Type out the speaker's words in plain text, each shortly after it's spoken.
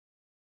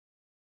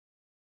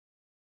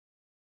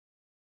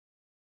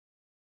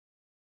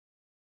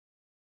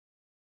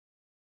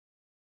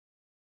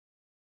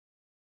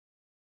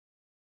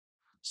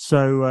As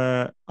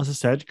I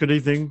said, good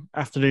evening,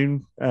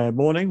 afternoon,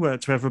 morning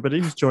to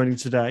everybody who's joining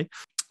today.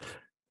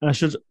 And I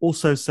should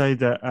also say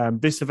that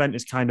this event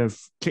is kind of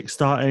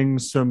kickstarting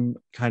some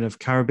kind of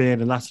Caribbean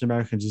and Latin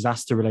American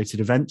disaster related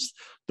events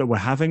that we're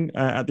having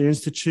at the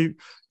Institute,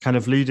 kind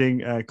of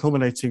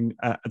culminating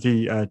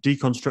the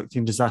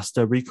Deconstructing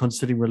Disaster,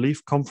 Reconsidering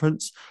Relief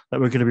Conference that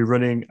we're going to be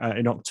running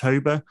in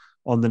October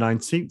on the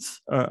 19th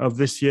of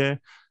this year.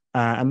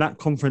 And that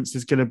conference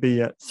is going to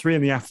be at 3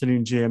 in the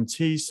afternoon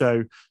GMT.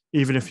 So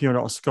even if you're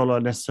not a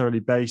scholar necessarily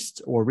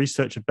based or a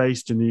researcher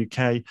based in the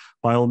UK,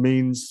 by all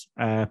means,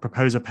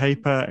 propose a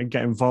paper and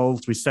get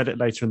involved. We set it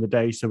later in the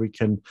day so we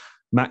can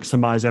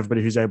maximize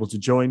everybody who's able to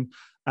join.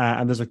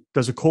 And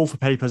there's a call for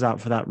papers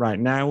out for that right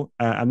now,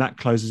 and that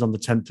closes on the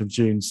 10th of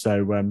June.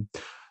 So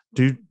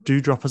do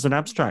drop us an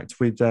abstract.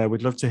 We'd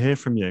love to hear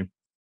from you.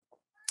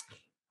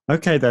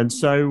 Okay, then.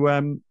 So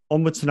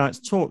on with tonight's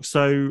talk.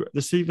 So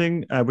this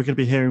evening, we're going to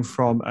be hearing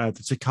from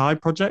the Takai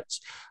project,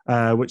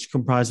 which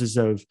comprises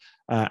of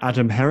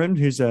Adom Heron,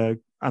 who's an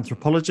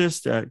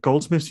anthropologist at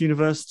Goldsmiths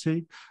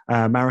University,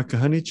 Marica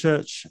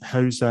Honychurch,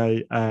 who's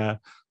a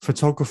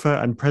photographer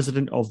and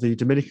president of the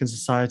Dominican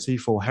Society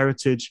for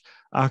Heritage,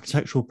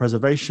 Architectural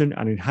Preservation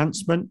and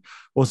Enhancement.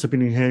 Also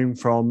been hearing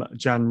from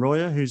Jeanne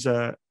Royer, who's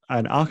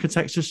an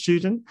architecture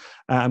student.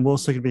 And we're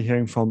also going to be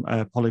hearing from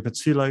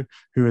Patullo,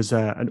 who is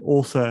an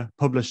author,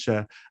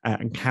 publisher,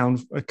 and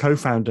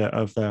co-founder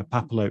of the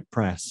Papillote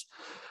Press.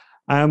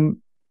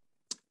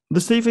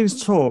 This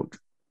evening's talk,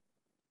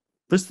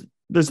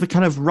 there's the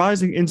kind of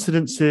rising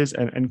incidences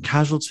and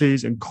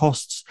casualties and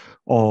costs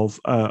of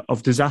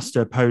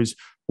disaster pose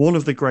one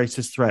of the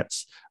greatest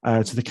threats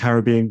to the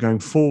Caribbean going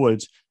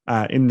forward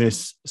in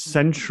this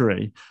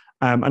century.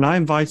 And I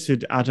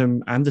invited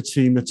Adom and the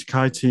team, the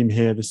Takai team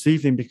here this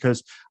evening,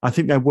 because I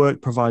think their work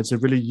provides a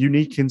really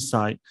unique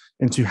insight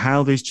into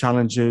how these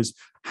challenges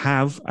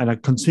have and are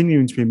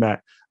continuing to be met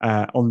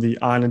on the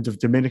island of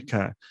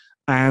Dominica.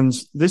 And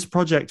this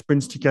project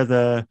brings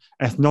together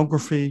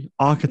ethnography,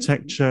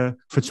 architecture,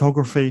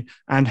 photography,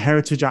 and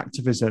heritage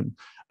activism,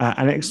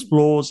 and it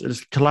explores a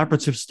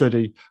collaborative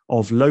study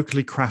of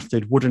locally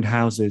crafted wooden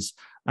houses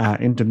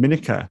in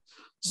Dominica.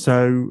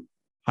 So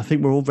I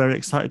think we're all very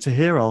excited to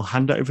hear. I'll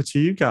hand it over to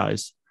you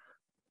guys.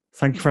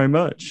 Thank you very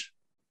much.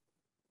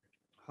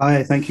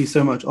 Hi, thank you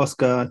so much,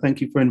 Oscar.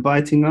 Thank you for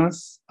inviting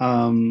us.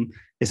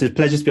 It's a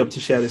pleasure to be able to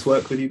share this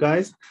work with you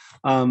guys.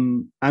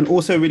 And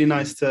also really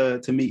nice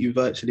to meet you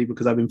virtually,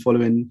 because I've been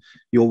following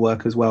your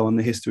work as well on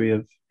the history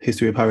of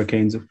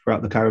hurricanes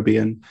throughout the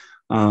Caribbean.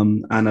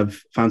 And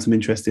I've found some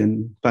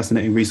interesting,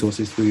 fascinating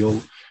resources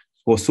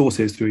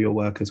sources through your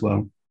work as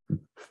well.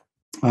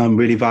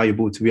 Really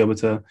valuable to be able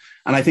to,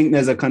 and I think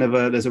there's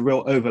a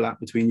real overlap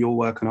between your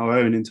work and our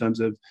own in terms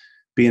of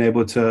being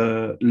able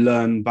to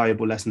learn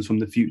valuable lessons from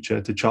the future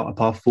to chart a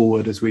path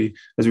forward as we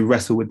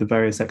wrestle with the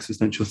various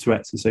existential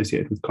threats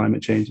associated with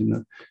climate change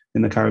in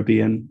the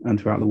Caribbean and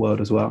throughout the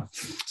world as well.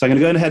 So I'm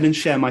going to go ahead and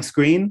share my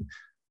screen,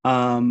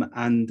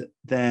 and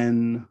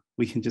then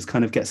we can just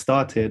kind of get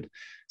started.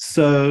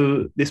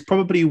 So this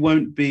probably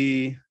won't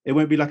be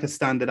like a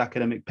standard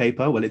academic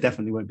paper. Well, it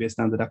definitely won't be a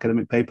standard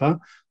academic paper.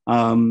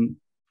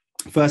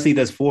 Firstly,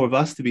 there's 4 of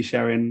us to be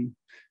sharing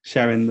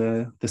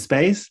the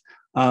space.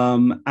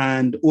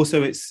 And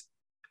also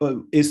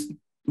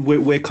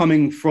we're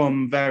coming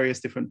from various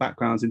different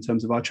backgrounds in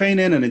terms of our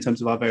training and in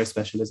terms of our various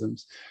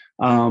specialisms.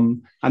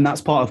 And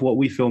that's part of what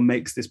we feel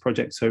makes this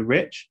project so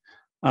rich.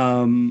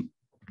 I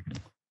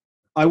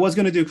was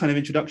going to do kind of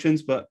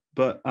introductions, but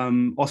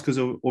Oscar's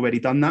already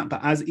done that.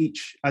 But as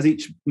each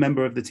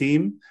member of the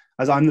team,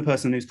 as I'm the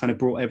person who's kind of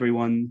brought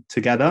everyone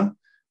together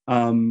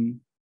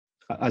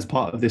as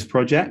part of this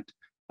project,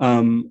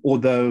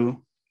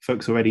 although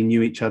folks already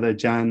knew each other,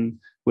 Jeanne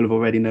will have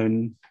already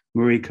known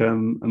Marica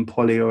and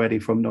Polly already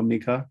from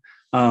Dominica.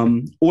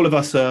 All of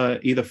us are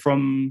either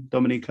from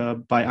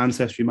Dominica by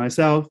ancestry.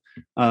 Myself,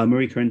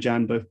 Marica and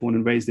Jeanne, both born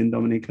and raised in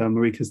Dominica.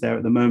 Marica's there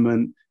at the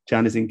moment.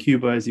 Jeanne is in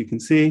Cuba, as you can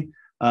see.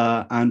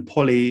 And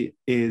Polly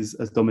is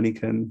as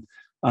Dominican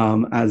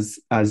as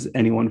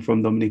anyone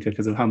from Dominica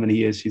because of how many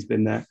years she's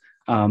been there,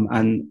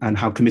 and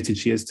how committed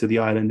she is to the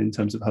island in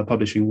terms of her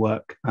publishing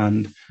work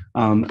and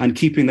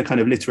keeping the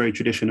kind of literary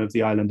tradition of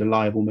the island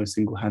alive almost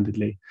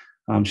single-handedly.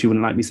 She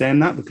wouldn't like me saying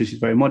that because she's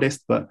very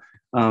modest, but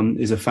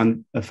is a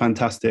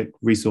fantastic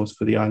resource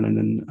for the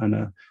island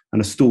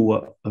and a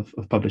stalwart of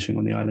publishing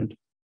on the island.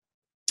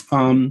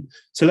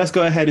 So let's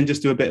go ahead and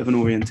just do a bit of an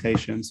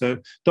orientation. So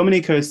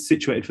Dominica is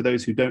situated, for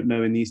those who don't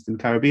know, in the Eastern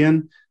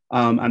Caribbean,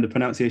 and the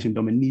pronunciation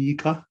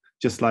Dominica,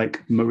 just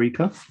like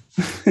Marica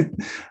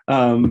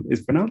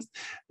is pronounced,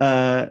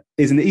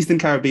 is in the Eastern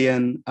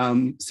Caribbean,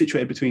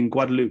 situated between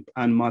Guadeloupe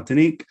and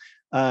Martinique,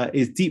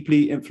 is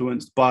deeply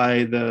influenced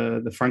by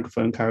the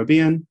Francophone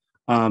Caribbean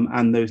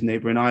and those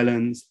neighboring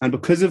islands. And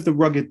because of the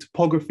rugged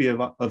topography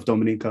of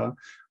Dominica,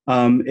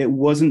 it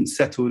wasn't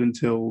settled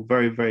until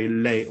very, very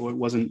late, or it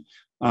wasn't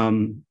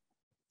the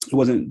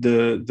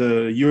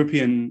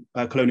European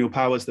colonial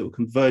powers that were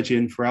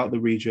converging throughout the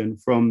region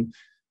from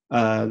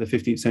the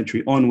 15th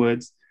century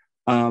onwards.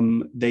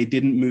 they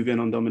didn't move in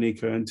on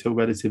Dominica until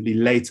relatively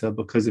later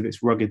because of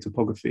its rugged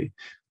topography.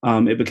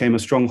 It became a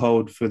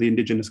stronghold for the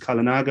indigenous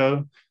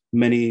Kalinago,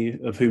 many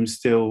of whom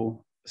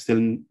still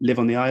live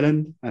on the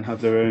island and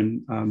have their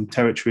own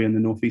territory in the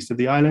northeast of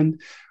the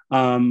island.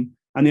 And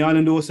the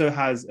island also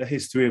has a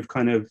history of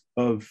kind of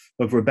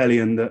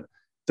rebellion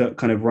that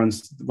kind of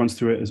runs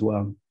through it as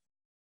well.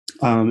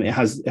 It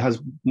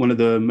has one of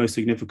the most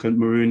significant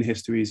maroon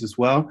histories as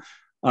well.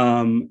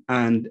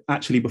 And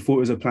actually, before it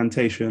was a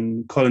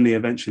plantation colony,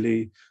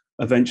 eventually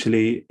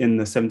in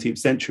the 17th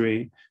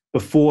century,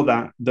 before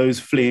that, those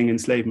fleeing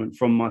enslavement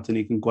from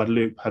Martinique and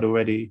Guadeloupe had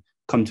already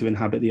come to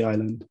inhabit the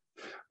island.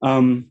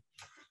 And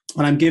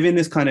I'm giving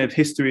this kind of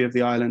history of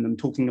the island and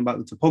talking about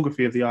the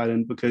topography of the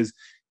island because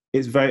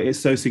it's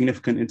so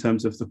significant in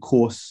terms of the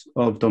course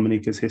of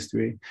Dominica's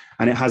history,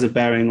 and it has a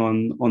bearing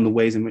on the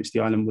ways in which the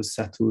island was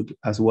settled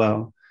as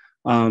well.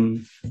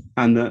 And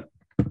that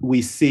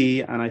we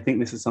see, and I think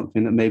this is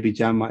something that maybe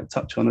Jeanne might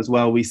touch on as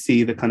well, we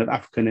see the kind of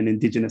African and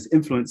indigenous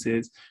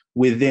influences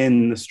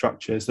within the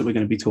structures that we're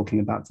going to be talking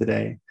about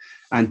today.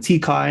 And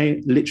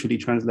Tikai literally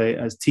translate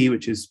as T,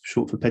 which is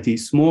short for petit,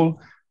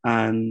 small,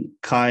 and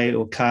Kai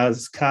or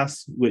Kas,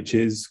 which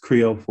is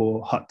Creole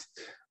for hut.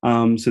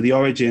 So the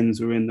origins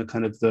were in the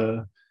kind of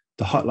the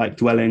hut-like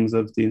dwellings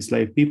of the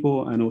enslaved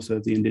people and also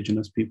of the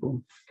indigenous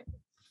people.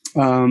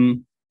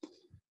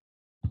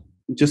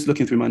 Just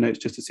looking through my notes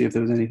just to see if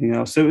there was anything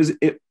else. So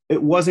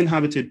it was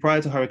inhabited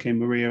prior to Hurricane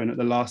Maria, and at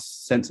the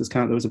last census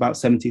count, there was about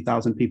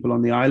 70,000 people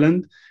on the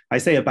island. I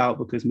say about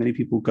because many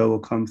people go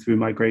or come through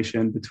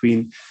migration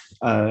between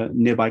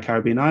nearby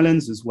Caribbean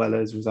islands, as well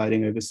as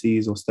residing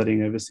overseas or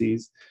studying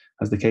overseas,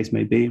 as the case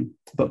may be.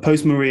 But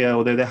post-Maria,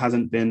 although there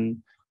hasn't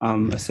been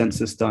a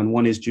census done,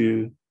 one is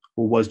due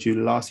or was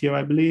due last year,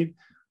 I believe.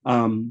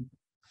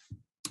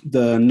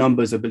 The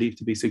numbers are believed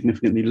to be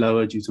significantly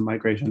lower due to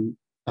migration,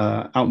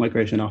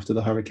 out-migration after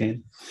the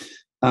hurricane.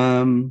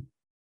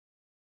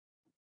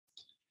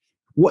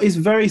 What is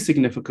very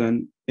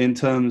significant in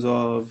terms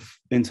of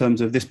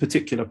this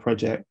particular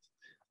project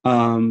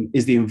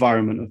is the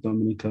environment of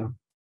Dominica.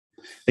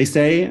 They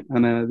say,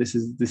 and this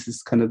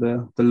is kind of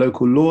the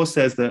local law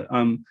says that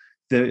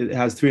it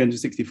has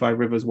 365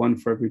 rivers, one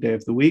for every day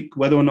of the week.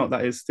 Whether or not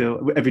that is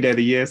still every day of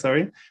the year,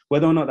 sorry.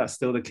 Whether or not that's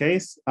still the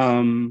case,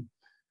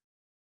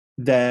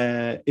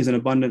 there is an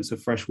abundance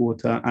of fresh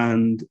water,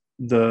 and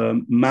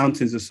the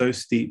mountains are so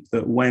steep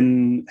that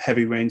when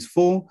heavy rains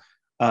fall,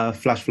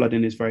 flash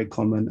flooding is very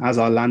common, as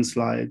are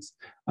landslides.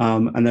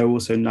 And there are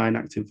also 9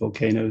 active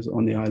volcanoes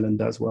on the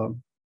island as well.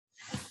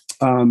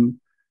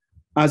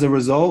 As a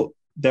result,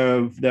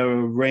 there are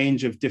a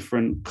range of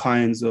different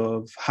kinds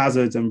of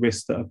hazards and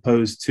risks that are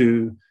posed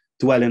to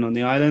dwelling on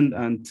the island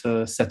and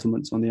to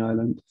settlements on the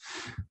island.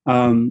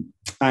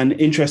 And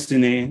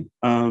interestingly,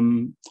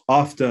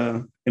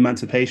 after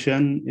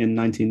emancipation in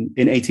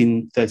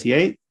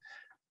 1838,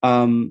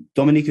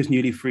 Dominica's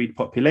newly freed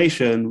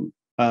population,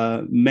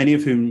 many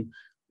of whom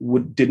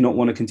did not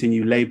want to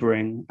continue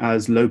laboring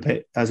as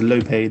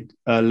low-paid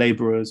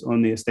laborers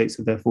on the estates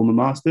of their former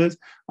masters,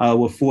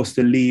 were forced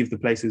to leave the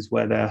places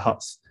where their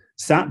huts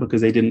sat because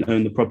they didn't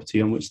own the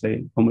property on which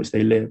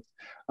they lived.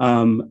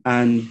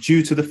 And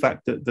due to the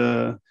fact that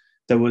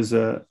there was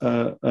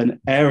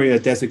an area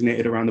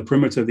designated around the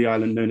perimeter of the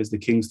island known as the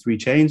King's Three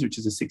Chains, which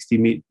is a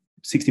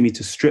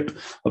 60-meter strip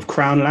of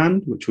crown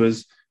land, which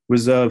was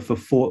reserved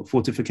for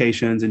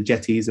fortifications and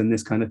jetties and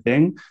this kind of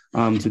thing,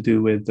 to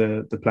do with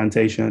the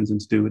plantations and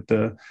to do with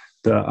the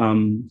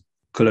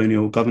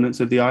colonial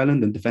governance of the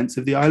island and defense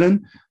of the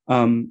island.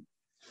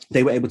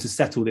 They were able to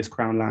settle this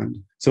crown land.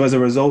 So as a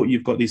result,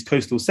 you've got these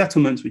coastal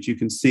settlements, which you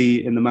can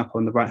see in the map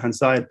on the right-hand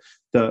side,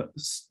 that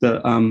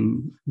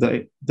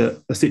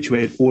are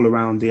situated all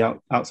around the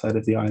outside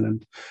of the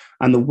island.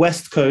 And the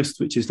west coast,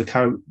 which is the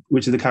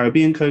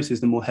Caribbean coast, is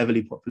the more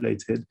heavily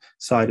populated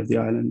side of the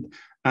island.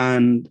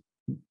 And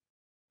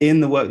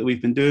in the work that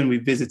we've been doing,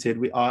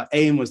 our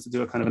aim was to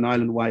do a kind of an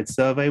island-wide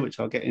survey, which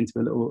I'll get into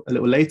a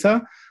little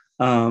later.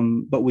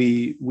 But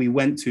we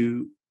went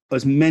to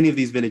as many of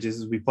these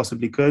villages as we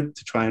possibly could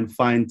to try and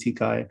find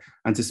Tikai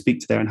and to speak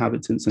to their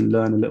inhabitants and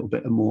learn a little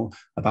bit more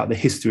about the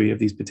history of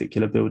these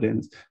particular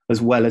buildings,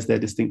 as well as their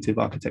distinctive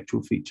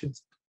architectural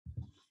features.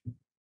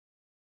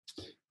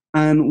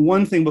 And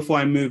one thing before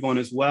I move on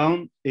as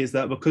well is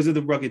that because of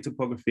the rugged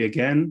topography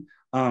again,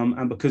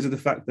 and because of the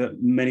fact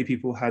that many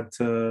people had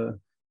to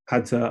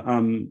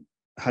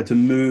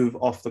move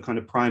off the kind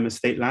of prime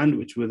estate land,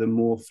 which were the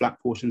more flat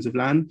portions of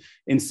land.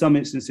 In some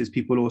instances,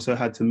 people also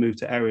had to move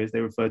to areas they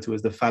refer to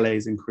as the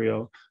falaise in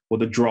Creole, or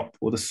the drop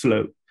or the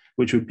slope,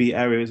 which would be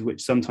areas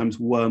which sometimes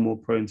were more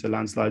prone to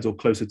landslides or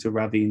closer to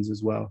ravines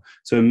as well.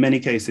 So in many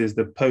cases,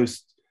 the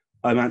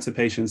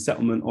post-emancipation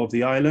settlement of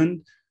the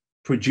island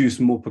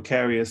produced more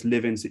precarious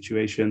living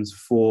situations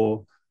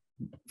for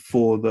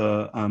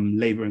the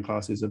labouring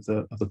classes of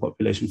the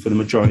population, for the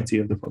majority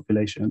of the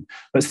population.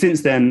 But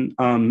since then,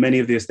 many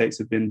of the estates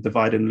have been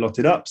divided and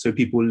lotted up, so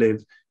people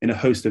live in a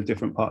host of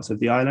different parts of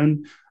the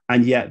island,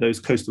 and yet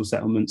those coastal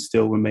settlements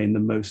still remain the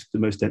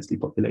most densely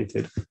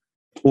populated.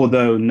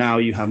 although now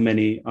you have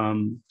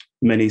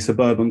many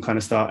suburban kind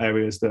of style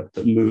areas that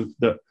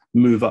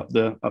move up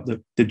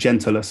the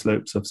gentler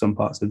slopes of some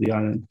parts of the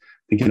island.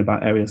 Thinking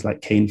about areas like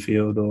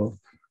Canefield or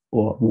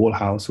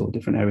Wallhouse, or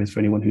different areas for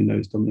anyone who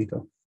knows Dominica,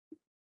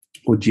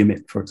 or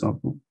Jimmet, for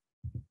example.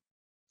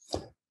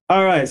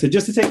 All right, so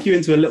just to take you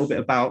into a little bit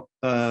about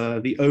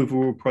the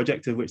overall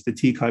project, of which the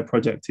TCAI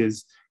project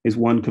is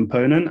one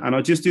component, and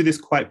I'll just do this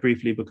quite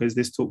briefly because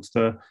this talks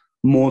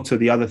more to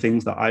the other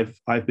things that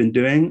I've been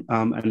doing,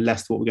 and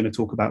less to what we're going to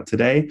talk about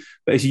today.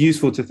 But it's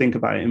useful to think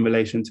about it in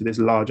relation to this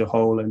larger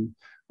whole, and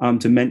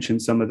to mention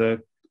some of the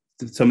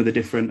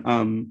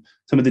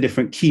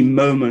different key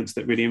moments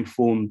that really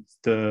informed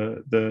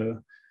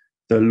the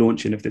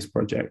launching of this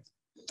project.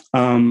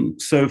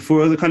 So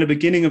for the kind of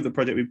beginning of the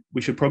project,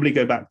 we should probably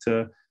go back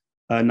to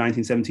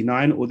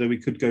 1979, although we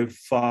could go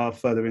far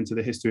further into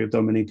the history of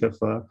Dominica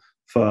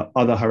for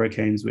other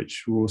hurricanes,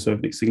 which were also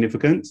of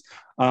significance.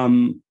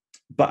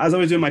 But as I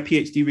was doing my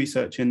PhD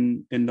research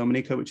in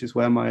Dominica, which is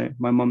where my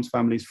mom's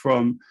family's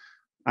from,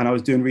 and I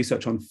was doing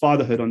research on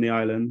fatherhood on the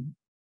island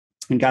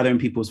and gathering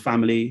people's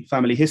family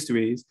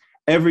histories,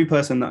 every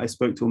person that I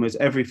spoke to, almost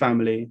every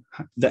family,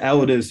 the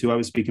elders who I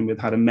was speaking with,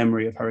 had a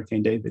memory of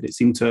Hurricane David. It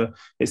seemed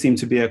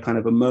to be a kind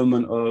of a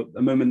moment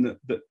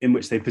that in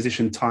which they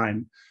positioned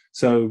time.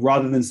 So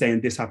rather than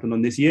saying this happened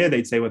on this year,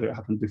 they'd say whether it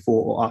happened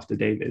before or after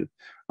David,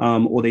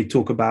 or they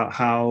talk about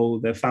how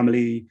the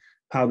family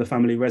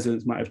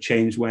residence might have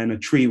changed when a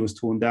tree was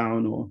torn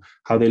down, or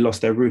how they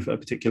lost their roof at a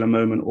particular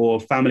moment, or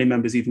family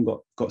members even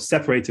got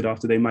separated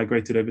after they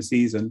migrated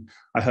overseas. And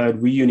I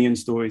heard reunion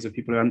stories of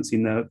people who hadn't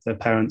seen their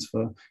parents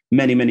for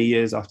many, many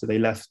years after they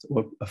left,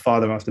 or a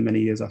father after many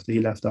years after he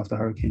left after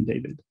Hurricane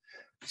David.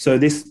 So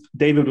this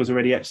David was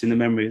already etched in the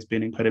memory as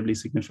being incredibly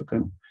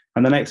significant.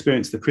 And then I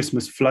experienced the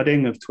Christmas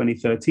flooding of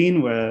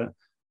 2013, where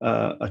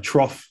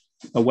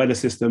a weather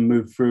system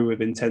moved through with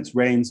intense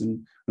rains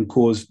and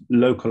caused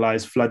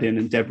localized flooding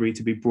and debris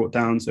to be brought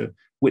down. So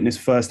witnessed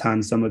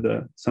firsthand some of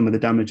the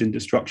damage and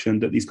destruction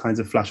that these kinds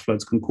of flash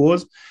floods can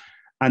cause.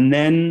 And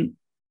then,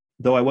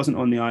 though I wasn't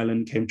on the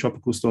island, came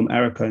Tropical Storm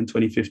Erica in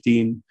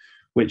 2015,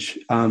 which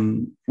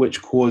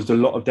caused a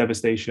lot of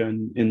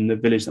devastation in the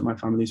village that my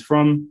family's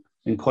from,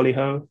 in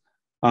Collyho.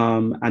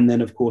 And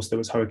then, of course, there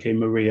was Hurricane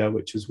Maria,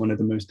 which is one of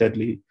the most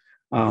deadly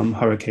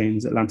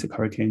Atlantic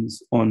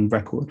hurricanes on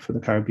record for the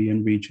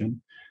Caribbean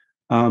region.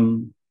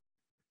 And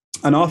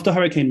after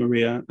Hurricane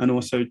Maria, and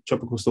also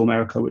Tropical Storm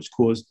Erica, which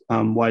caused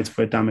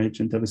widespread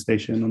damage and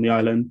devastation on the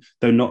island,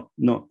 though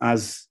not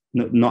as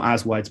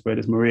widespread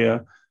as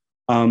Maria,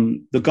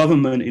 the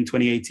government in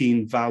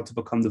 2018 vowed to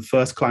become the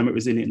first climate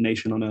resilient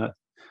nation on Earth.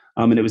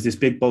 And it was this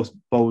big,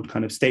 bold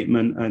kind of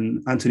statement.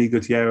 And Antonio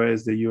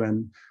Gutierrez, the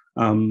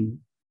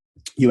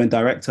UN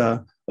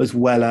director, as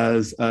well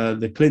as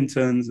the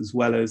Clintons, as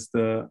well as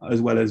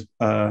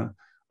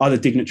other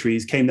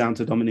dignitaries, came down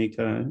to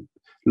Dominica.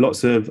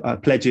 Lots of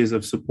pledges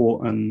of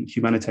support and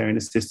humanitarian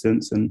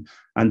assistance and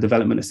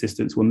development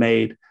assistance were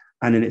made,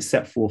 and then it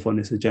set forth on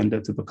this agenda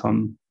to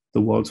become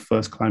the world's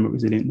first climate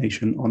resilient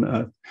nation on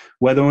Earth.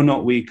 Whether or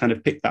not we kind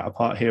of pick that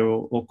apart here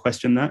or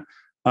question that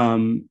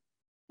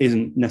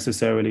isn't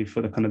necessarily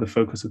for the kind of the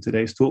focus of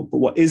today's talk. But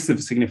what is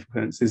of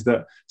significance is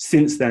that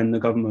since then, the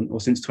government, or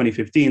since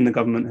 2015, the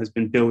government has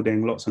been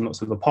building lots and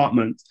lots of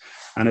apartments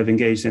and have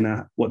engaged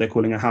in what they're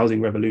calling a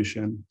housing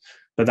revolution.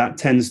 But that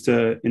tends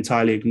to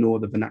entirely ignore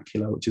the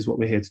vernacular, which is what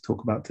we're here to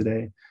talk about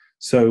today.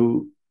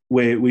 So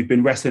we've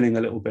been wrestling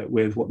a little bit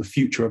with what the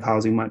future of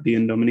housing might be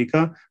in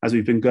Dominica, as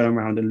we've been going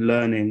around and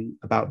learning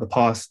about the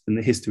past and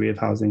the history of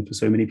housing for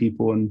so many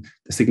people, and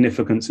the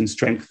significance and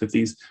strength of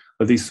these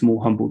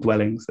small, humble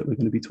dwellings that we're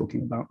going to be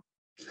talking about.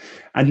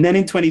 And then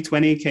in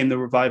 2020 came the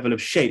revival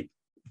of SHAPE.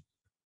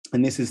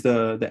 And this is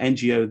the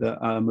NGO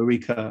that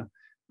Marica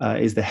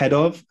is the head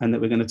of, and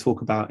that we're going to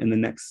talk about in the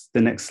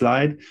next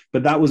slide.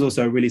 But that was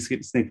also a really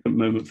significant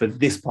moment for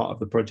this part of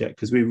the project,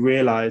 because we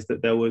realized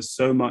that there was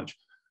so much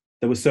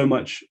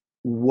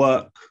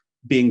work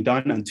being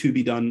done and to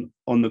be done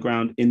on the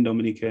ground in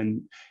Dominica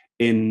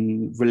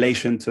in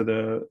relation to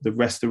the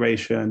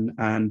restoration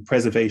and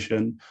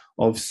preservation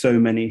of so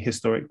many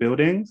historic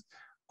buildings.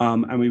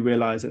 And we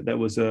realized that there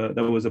was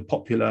a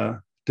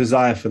popular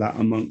desire for that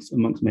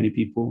amongst many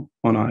people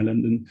on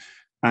island.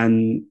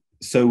 And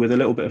so with a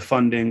little bit of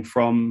funding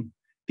from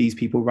these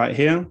people right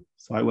here,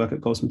 so I work at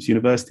Goldsmiths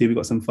University, we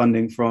got some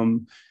funding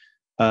from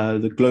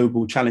the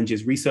Global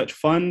Challenges Research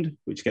Fund,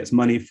 which gets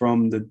money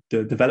from the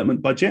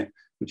development budget,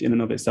 which in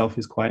and of itself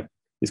is quite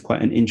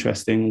an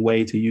interesting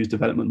way to use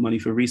development money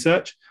for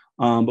research.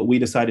 But we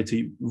decided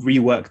to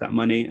rework that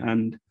money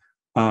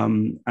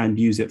and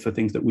use it for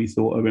things that we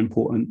thought are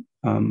important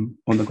on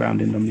the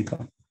ground in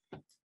Dominica.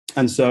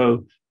 And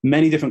so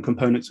many different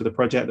components of the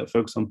project that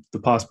focus on the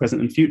past,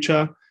 present, and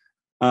future.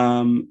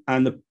 And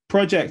the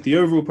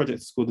overall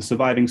project is called the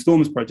Surviving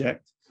Storms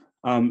Project.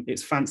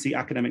 Its fancy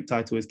academic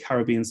title is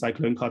Caribbean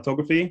Cyclone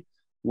Cartography.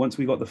 Once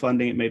we got the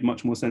funding, it made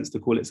much more sense to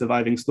call it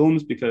Surviving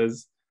Storms,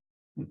 because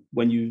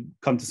when you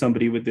come to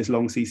somebody with this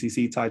long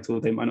CCC title,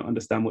 they might not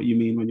understand what you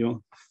mean when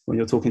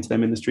you're talking to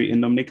them in the street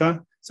in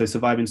Dominica. So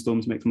surviving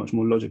storms makes much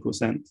more logical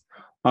sense.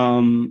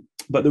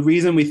 But the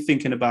reason we're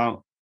thinking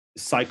about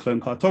cyclone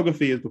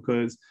cartography is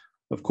because,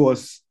 of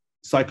course,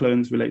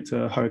 cyclones relate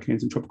to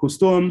hurricanes and tropical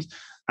storms,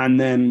 and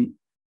then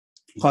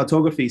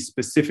cartography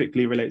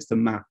specifically relates to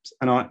maps.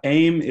 And our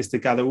aim is to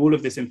gather all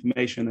of this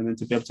information and then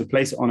to be able to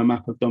place it on a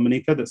map of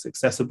Dominica that's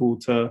accessible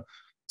to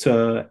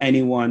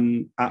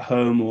anyone at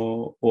home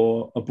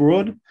or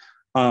abroad.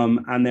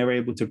 And they're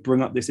able to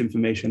bring up this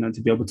information and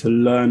to be able to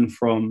learn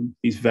from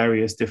these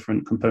various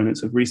different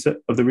components of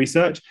the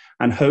research.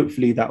 And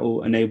hopefully that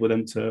will enable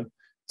them to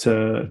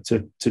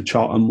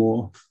chart a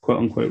more quote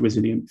unquote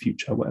resilient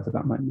future, whatever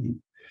that might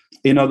mean.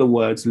 In other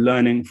words,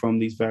 learning from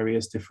these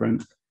various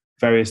different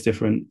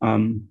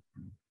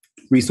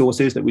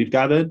resources that we've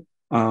gathered,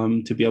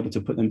 to be able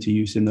to put them to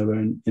use in their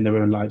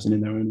own lives and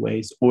in their own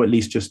ways, or at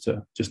least just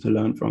to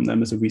learn from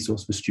them as a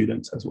resource for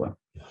students as well.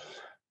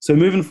 So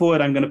moving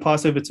forward, I'm going to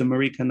pass over to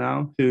Marica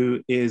now,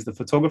 who is the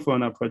photographer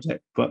on our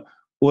project, but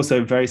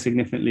also very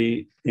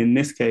significantly in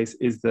this case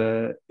is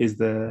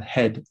the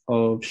head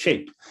of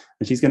SHAPE.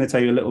 And she's going to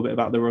tell you a little bit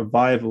about the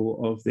revival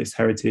of this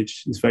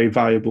heritage, this very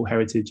valuable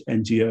heritage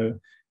NGO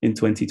in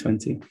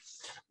 2020.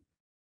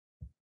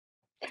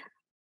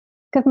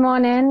 Good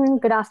morning,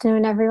 good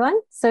afternoon, everyone.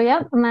 So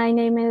yeah, my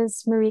name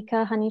is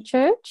Marica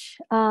Honychurch,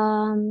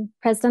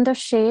 president of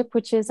SHAPE,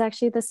 which is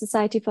actually the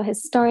Society for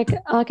Historic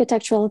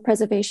Architectural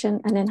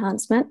Preservation and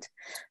Enhancement.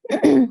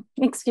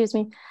 Excuse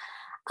me.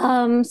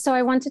 So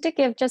I wanted to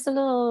give just a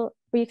little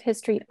brief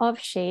history of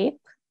SHAPE.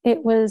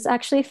 It was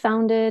actually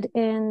founded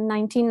in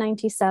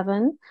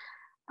 1997.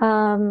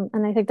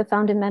 And I think the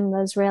founding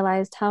members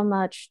realized how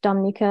much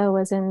Dominica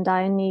was in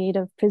dire need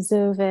of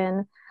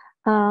preserving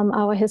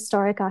our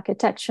historic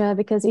architecture,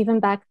 because even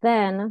back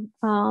then,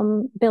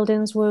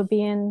 buildings were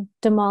being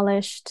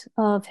demolished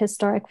of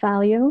historic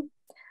value.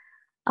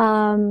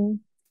 And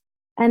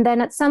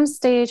then at some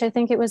stage, I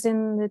think it was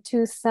in the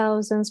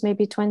 2000s,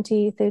 maybe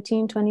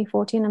 2013,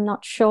 2014, I'm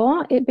not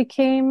sure,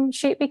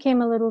 SHAPE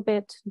became a little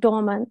bit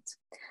dormant.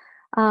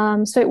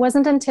 So it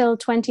wasn't until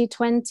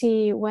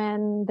 2020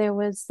 when there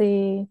was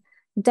the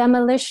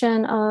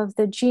demolition of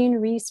the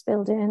Jeanne Royer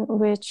building,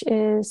 which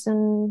is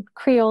a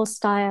Creole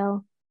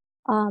style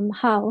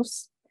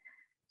house,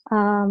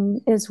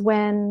 is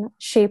when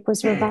SHAPE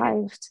was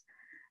revived.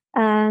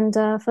 And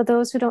for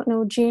those who don't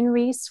know, Jeanne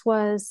Royer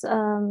was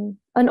an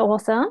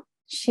author.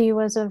 She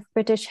was of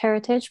British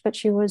heritage, but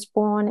she was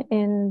born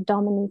in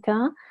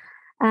Dominica.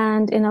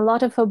 And in a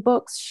lot of her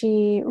books,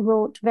 she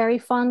wrote very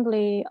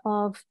fondly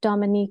of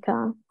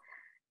Dominica.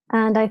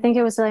 And I think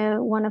it was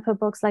one of her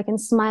books, like in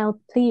Smile,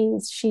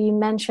 Please, she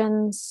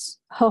mentions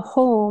her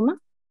home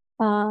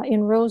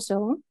in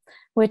Roseau,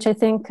 which I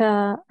think,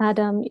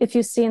 Adom, if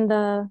you see in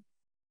the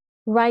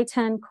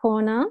right-hand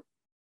corner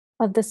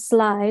of the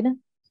slide,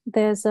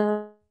 there's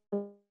a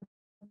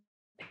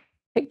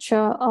picture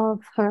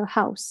of her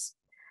house.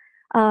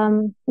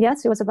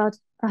 Yes, it was about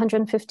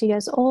 150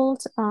 years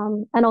old.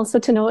 And also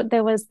to note,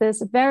 there was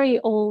this very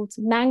old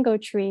mango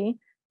tree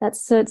that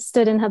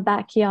stood in her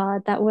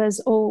backyard that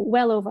was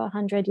well over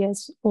 100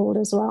 years old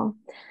as well.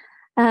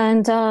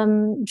 And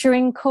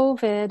during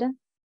COVID,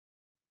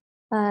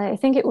 I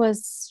think it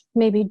was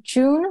maybe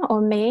June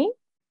or May,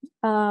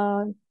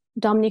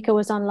 Dominica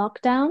was on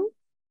lockdown,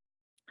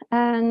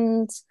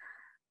 and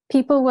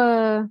people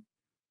were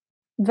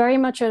very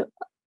much,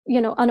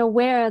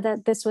 unaware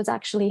that this was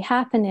actually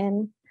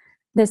happening,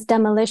 this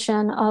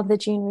demolition of the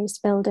Jeanne Royer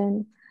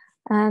building.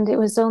 And it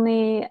was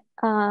only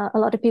a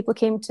lot of people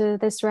came to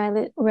this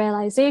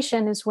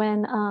realization is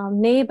when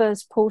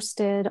neighbors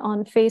posted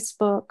on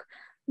Facebook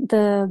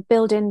the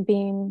building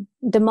being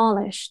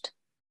demolished.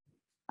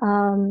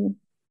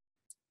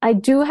 I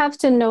do have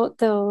to note,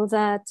 though,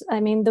 that,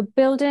 the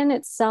building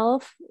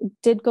itself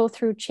did go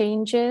through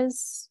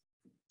changes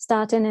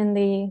starting in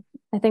the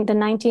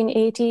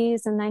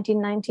 1980s and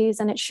 1990s,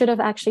 and it should have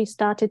actually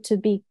started to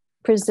be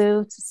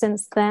preserved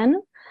since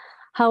then.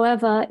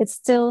 However, it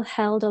still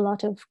held a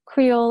lot of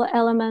Creole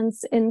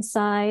elements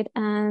inside,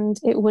 and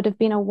it would have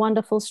been a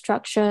wonderful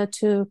structure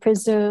to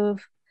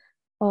preserve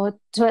or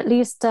to at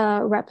least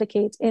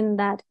replicate in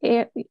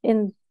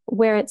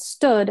where it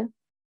stood,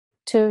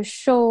 to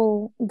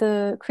show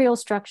the Creole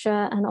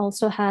structure, and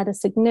also had a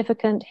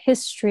significant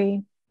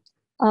history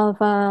of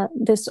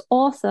this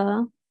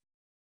author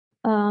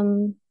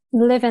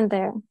living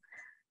there.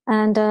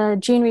 And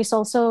Jeanne Royer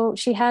also,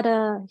 she had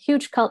a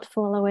huge cult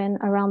following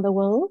around the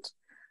world.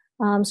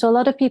 So a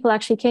lot of people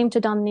actually came to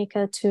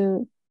Dominica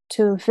to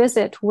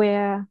visit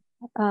where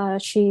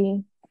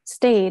she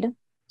stayed.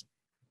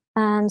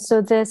 And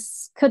so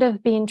this could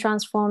have been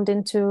transformed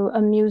into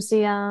a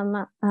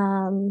museum,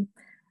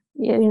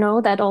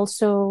 that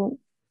also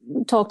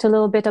talked a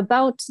little bit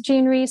about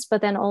Jeanne Royer,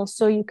 but then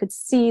also you could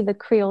see the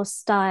Creole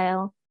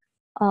style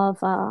of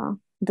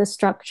the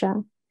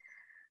structure.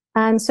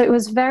 And so it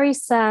was very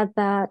sad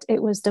that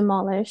it was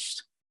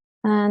demolished.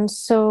 And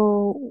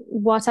so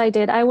what I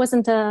did, I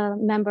wasn't a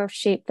member of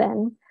SHAPE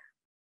then,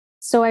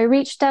 So I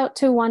reached out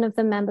to one of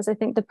the members, I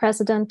think the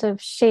president of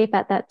SHAPE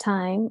at that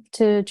time,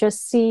 to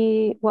just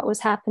see what was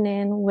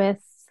happening with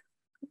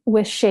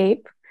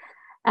SHAPE.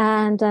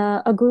 And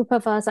a group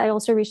of us, I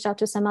also reached out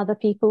to some other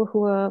people who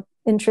were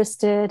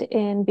interested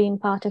in being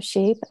part of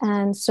SHAPE.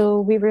 And so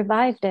we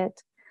revived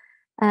it.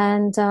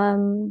 And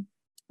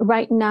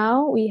right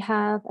now we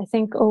have, I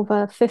think,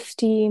 over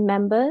 50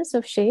 members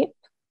of SHAPE.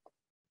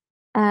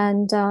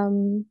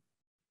 And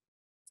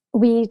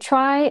we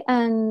try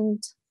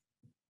and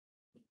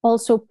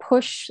also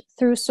push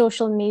through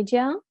social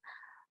media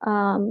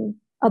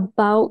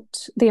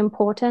about the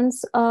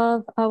importance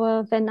of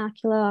our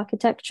vernacular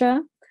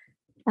architecture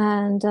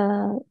and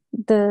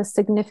the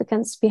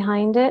significance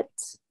behind it.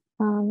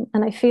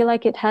 And I feel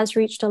like it has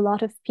reached a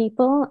lot of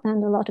people,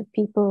 and a lot of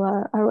people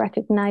are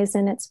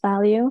recognizing its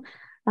value.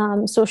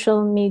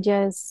 Social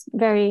media is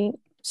very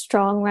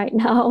strong right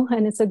now,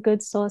 and it's a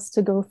good source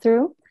to go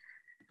through.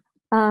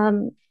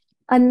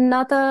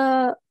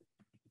 Another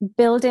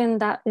building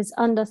that is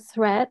under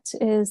threat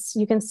is,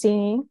 you can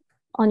see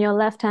on your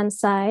left-hand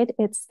side,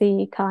 it's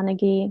the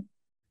Carnegie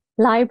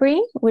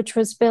Library, which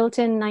was built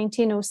in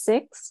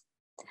 1906.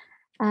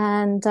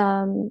 And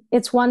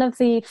it's one of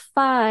the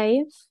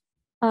 5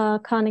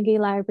 Carnegie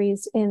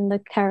libraries in the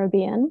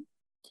Caribbean.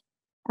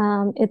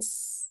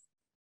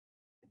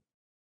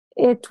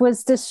 It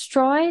was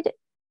destroyed.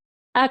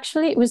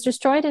 Actually, it was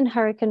destroyed in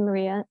Hurricane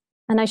Maria.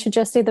 And I should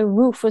just say the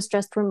roof was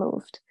just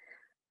removed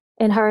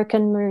in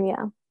Hurricane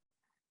Maria.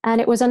 And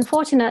it was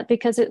unfortunate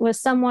because it was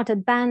somewhat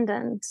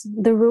abandoned.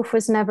 The roof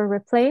was never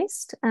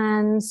replaced.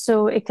 And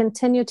so it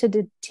continued to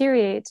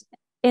deteriorate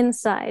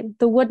inside,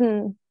 the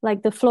wooden,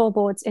 like the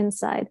floorboards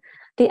inside.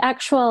 The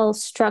actual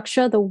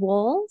structure, the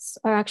walls,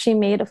 are actually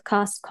made of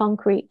cast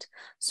concrete.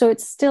 So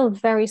it's still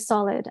very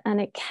solid and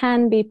it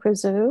can be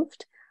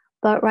preserved.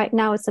 But right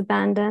now it's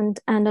abandoned.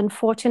 And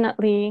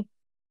unfortunately,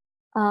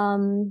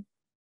 last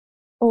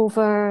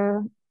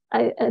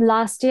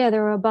year,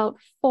 there were about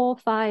 4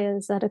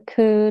 fires that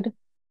occurred,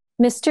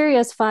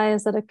 mysterious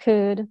fires that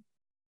occurred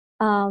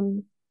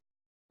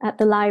at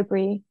the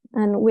library.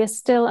 And we're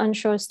still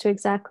unsure as to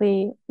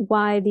exactly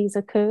why these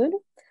occurred.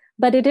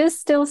 But it is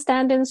still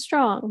standing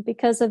strong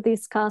because of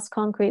these cast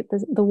concrete,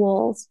 the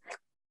walls.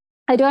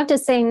 I do have to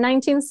say, in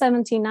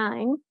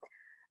 1979,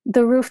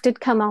 the roof did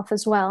come off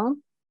as well.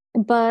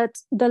 But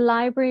the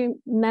library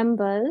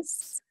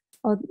members,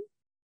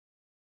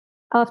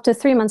 after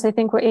 3 months, I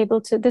think, were able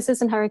to, this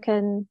is in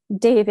Hurricane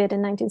David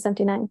in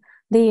 1979,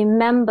 the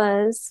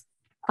members,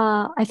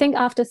 I think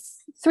after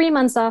 3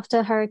 months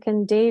after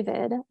Hurricane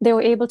David, they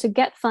were able to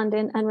get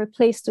funding and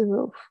replace the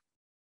roof.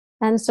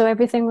 And so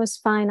everything was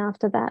fine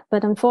after that.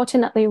 But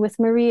unfortunately, with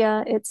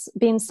Maria, it's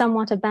been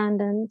somewhat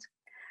abandoned.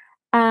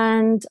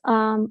 And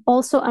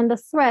also under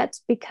threat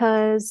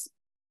because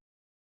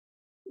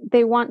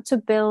they want to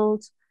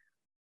build,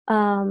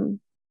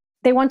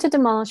 they want to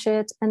demolish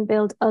it and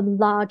build a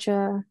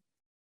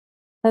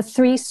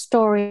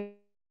 3-story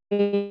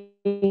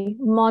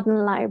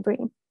modern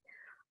library,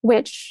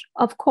 which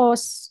of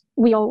course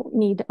we all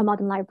need a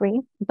modern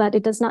library, but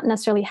it does not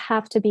necessarily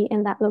have to be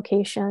in that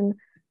location.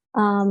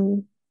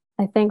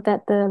 I think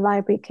that the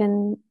library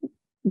can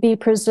be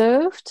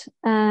preserved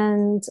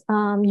and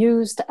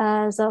used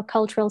as a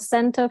cultural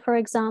center, for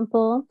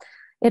example.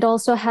 It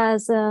also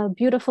has a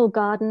beautiful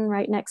garden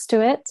right next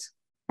to it.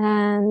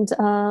 And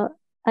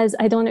as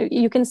I don't know,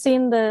 you can see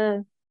in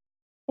the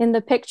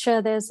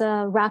picture, there's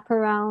a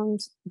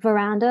wraparound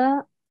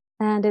veranda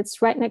and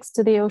it's right next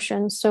to the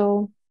ocean.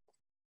 So,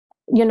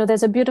 you know,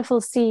 there's a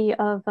beautiful sea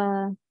of,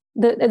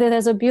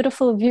 there's a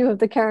beautiful view of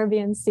the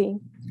Caribbean Sea.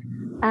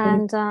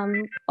 And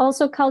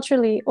also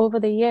culturally over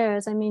the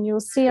years, I mean, you'll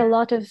see a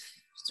lot of,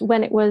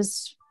 when it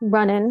was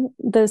running,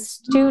 the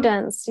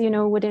students, you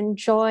know, would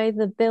enjoy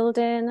the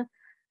building.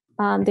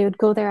 They would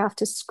go there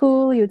after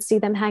school. You'd see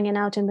them hanging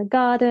out in the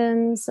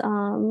gardens,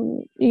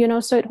 you know,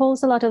 so it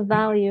holds a lot of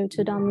value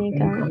to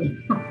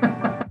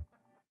Dominica.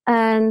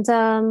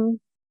 And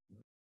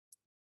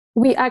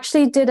we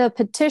actually did a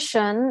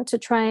petition to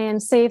try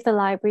and save the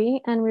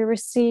library, and we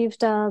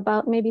received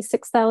about maybe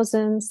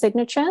 6,000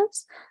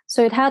 signatures.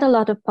 So it had a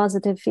lot of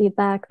positive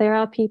feedback. There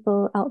are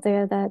people out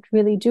there that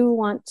really do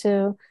want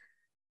to,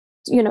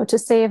 you know, to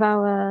save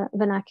our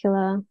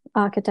vernacular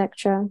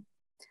architecture.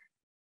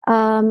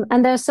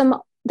 And there's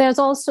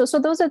also, so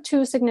those are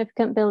 2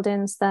 significant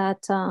buildings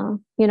that,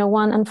 you know,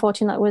 one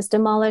unfortunately was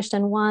demolished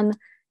and one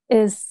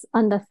is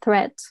under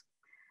threat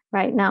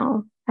right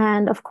now.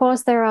 And of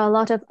course, there are a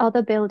lot of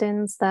other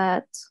buildings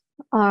that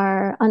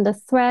are under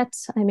threat.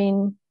 I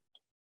mean,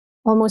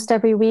 almost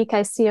every week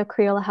I see a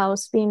Creole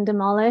house being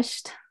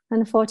demolished,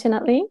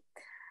 unfortunately.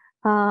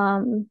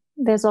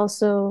 There's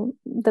also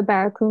the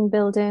Barracoon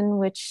building,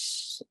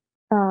 which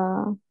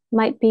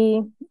might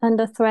be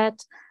under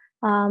threat,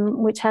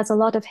 which has a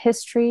lot of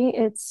history.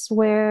 It's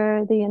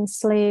where the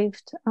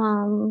enslaved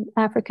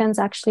Africans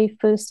actually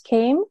first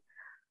came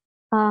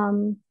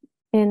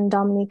in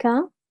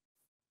Dominica.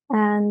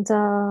 And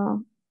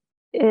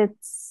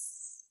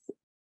it's,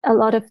 a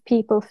lot of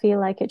people feel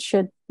like it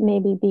should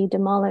maybe be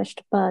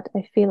demolished, but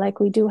I feel like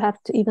we do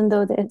have to, even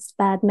though it's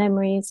bad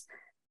memories,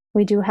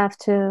 we do have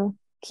to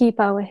keep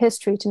our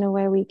history to know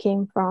where we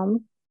came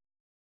from.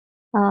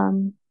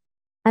 And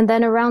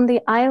then around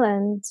the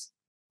island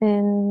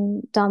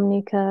in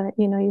Dominica,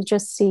 you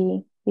just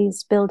see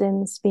these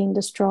buildings being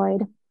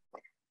destroyed.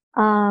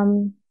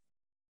 And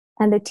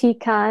the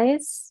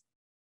TKIs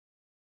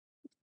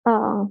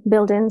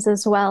buildings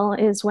as well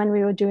is when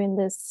we were doing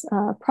this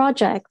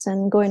project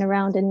and going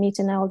around and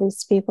meeting all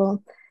these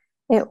people.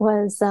 It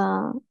was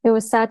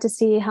sad to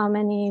see how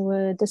many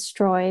were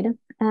destroyed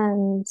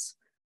and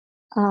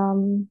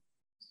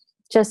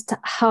just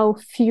how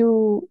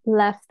few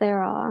left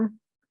there are.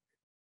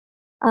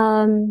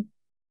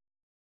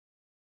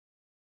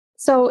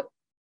 So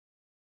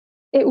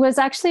it was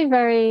actually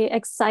very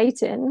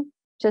exciting,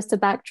 just to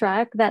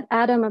backtrack, that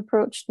Adom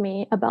approached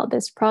me about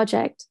this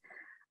project,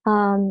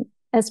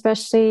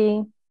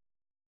 especially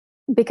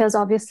because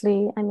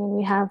obviously, I mean,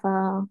 we have,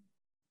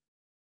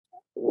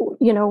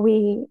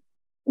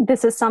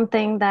 this is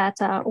something that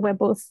we're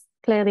both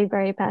clearly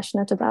very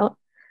passionate about.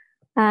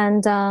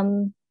 And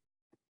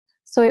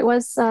so it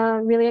was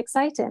really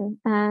exciting.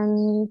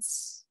 And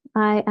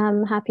I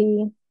am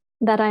happy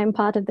that I am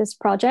part of this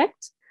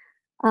project.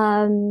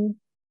 And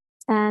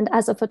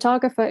as a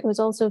photographer, it was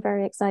also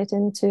very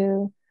exciting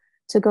to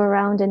go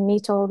around and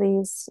meet all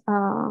these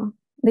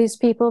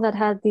people that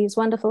had these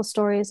wonderful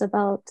stories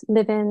about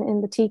living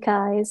in the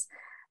TKIs,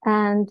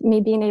 and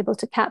me being able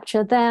to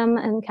capture them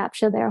and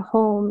capture their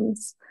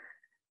homes.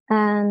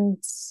 And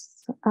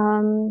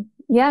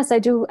yes, I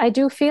do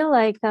feel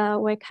like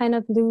we're kind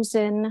of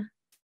losing.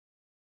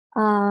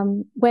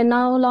 We're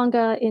no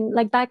longer in,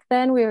 like back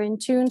then we were in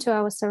tune to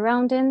our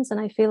surroundings, and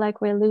I feel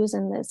like we're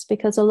losing this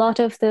because a lot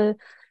of the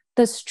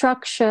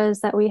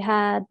structures that we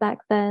had back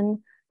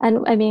then,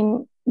 and I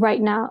mean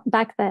right now,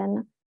 back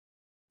then,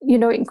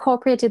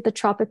 incorporated the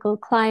tropical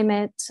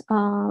climate,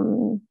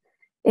 the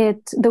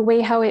way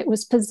how it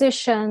was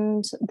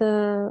positioned,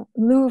 the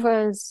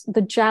louvers,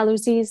 the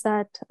jalousies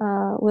that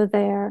were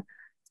there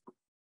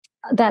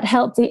that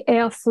helped the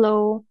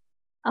airflow,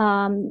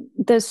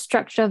 the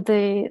structure of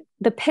the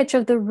pitch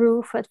of the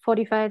roof at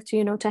 45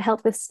 to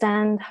help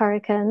withstand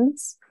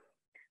hurricanes,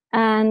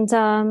 and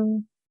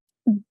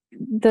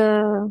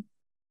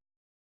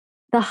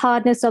the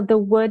hardness of the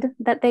wood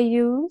that they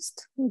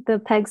used, the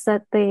pegs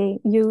that they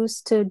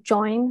used to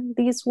join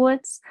these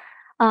woods,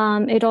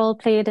 it all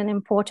played an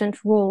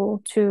important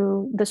role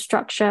to the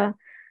structure.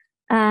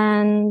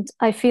 And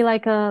I feel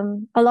like a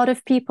lot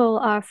of people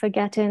are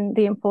forgetting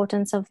the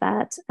importance of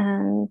that.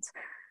 And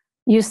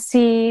you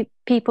see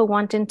people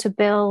wanting to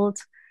build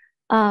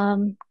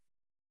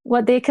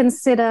what they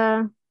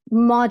consider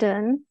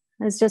modern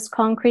as just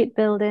concrete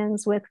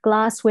buildings with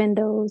glass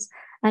windows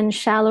and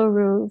shallow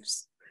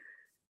roofs,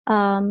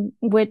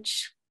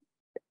 which,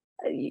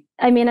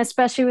 I mean,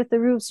 especially with the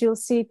roofs, you'll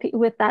see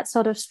with that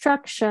sort of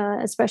structure,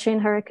 especially in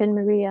Hurricane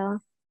Maria,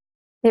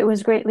 it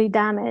was greatly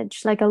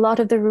damaged. Like a lot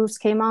of the roofs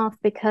came off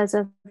because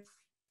of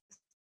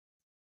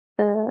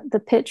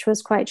the pitch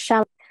was quite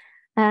shallow.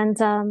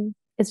 And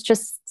it's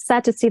just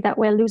sad to see that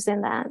we're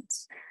losing that.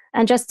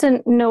 And just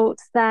to note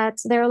that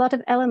there are a lot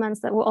of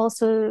elements that were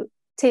also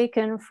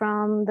taken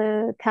from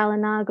the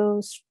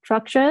Kalinago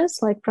structures,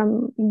 like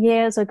from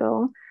years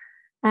ago,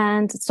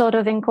 and sort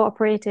of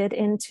incorporated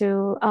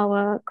into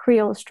our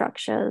Creole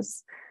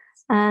structures.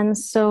 And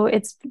so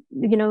it's,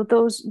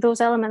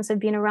 those elements have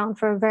been around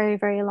for a very,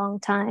 very long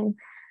time.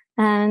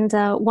 And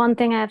one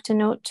thing I have to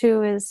note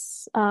too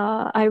is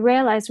I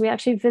realized we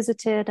actually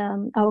visited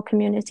our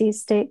community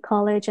state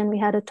college, and we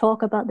had a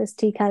talk about this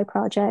TKI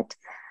project.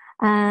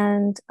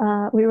 And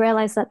we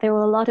realized that there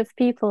were a lot of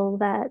people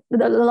a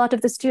lot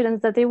of the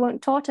students that they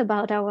weren't taught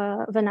about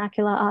our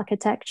vernacular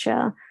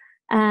architecture.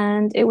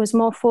 And it was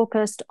more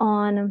focused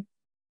on,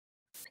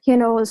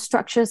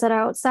 structures that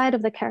are outside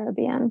of the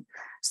Caribbean.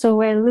 So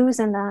we're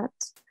losing that.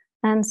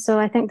 And so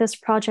I think this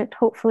project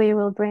hopefully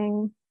will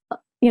bring,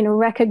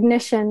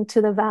 recognition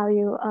to the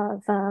value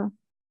of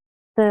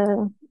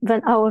our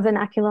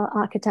vernacular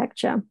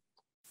architecture.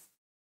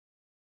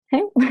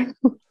 Okay.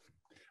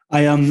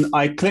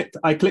 I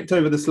clicked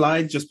over the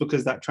slide just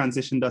because that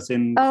transitioned us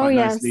in quite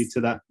nicely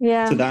to that.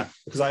 Yeah. To that,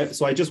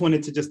 because I just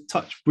wanted to just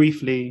touch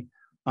briefly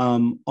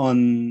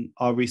on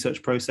our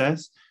research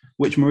process,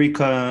 which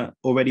Marica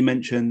already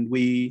mentioned.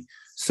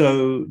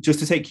 So just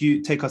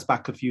to take us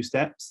back a few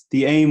steps,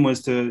 the aim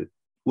was to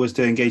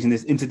engage in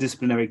this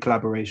interdisciplinary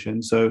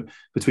collaboration. So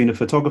between a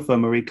photographer,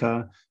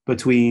 Marica,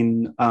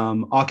 between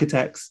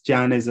architects,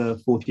 Jeanne is a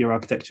fourth-year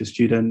architecture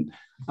student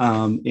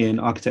in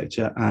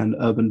architecture and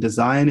urban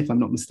design, if I'm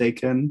not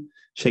mistaken.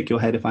 Shake your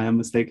head if I am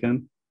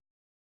mistaken.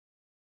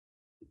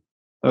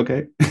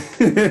 Okay,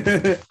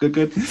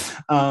 good.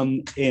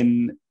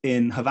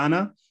 In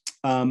Havana,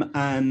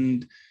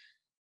 and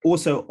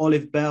also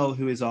Olive Bell,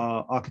 who is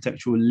our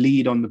architectural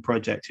lead on the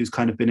project, who's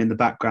kind of been in the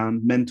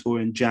background,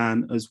 mentoring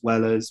Jeanne, as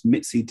well as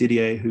Mitzi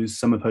Didier, who's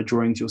some of her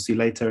drawings you'll see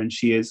later, and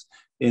she is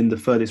in the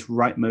furthest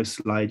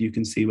rightmost slide. You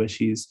can see where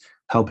she's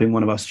helping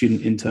one of our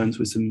student interns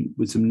with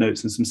some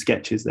notes and some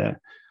sketches there.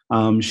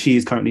 She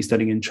is currently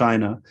studying in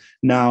China.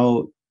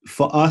 Now,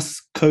 for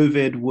us,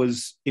 COVID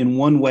was in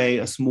one way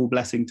a small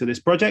blessing to this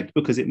project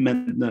because it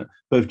meant that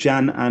both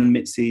Jeanne and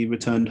Mitzi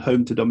returned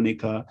home to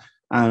Dominica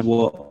and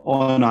were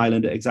on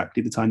island at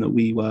exactly the time that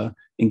we were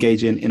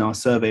engaging in our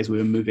surveys. We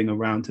were moving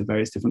around to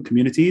various different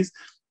communities.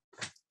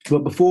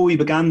 But before we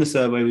began the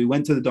survey, we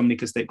went to the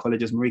Dominica State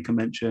College, as Marica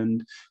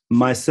mentioned.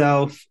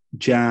 Myself,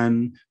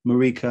 Jeanne,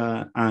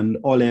 Marica, and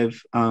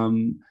Olive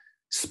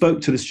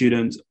spoke to the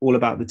students all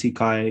about the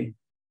TKI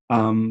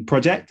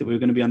project that we were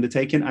going to be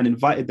undertaking and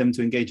invited them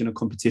to engage in a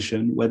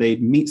competition where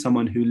they'd meet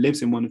someone who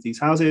lives in one of these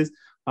houses.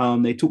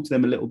 They talked to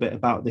them a little bit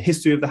about the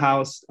history of the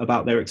house,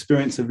 about their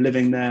experience of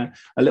living there,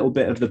 a little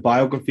bit of the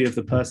biography of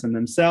the person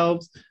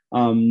themselves,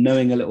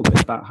 knowing a little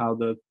bit about how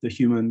the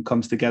human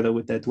comes together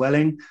with their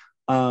dwelling.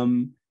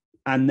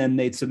 And then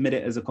they'd submit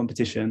it as a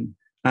competition.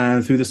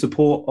 And through the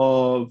support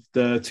of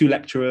the two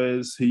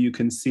lecturers who you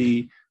can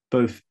see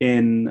both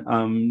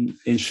in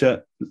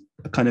shirt,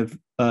 kind of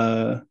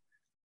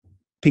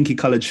pinky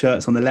colored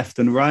shirts on the left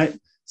and right.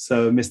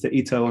 So Mr.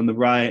 Ito on the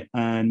right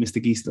and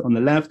Mr. Geist on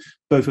the left,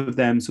 both of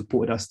them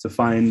supported us to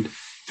find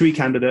 3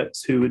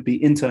 candidates who would be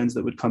interns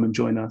that would come and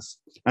join us.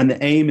 And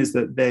the aim is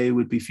that they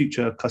would be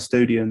future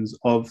custodians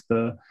of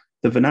the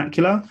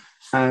vernacular.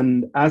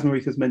 And as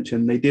Marica's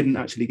mentioned, they didn't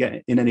actually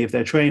get in any of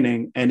their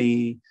training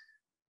they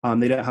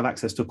don't have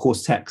access to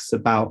course texts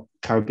about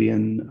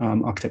Caribbean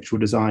architectural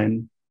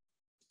design.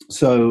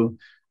 So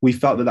we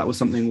felt that was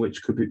something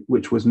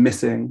which was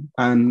missing.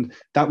 And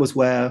that was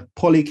where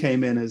Polly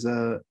came in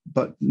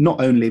but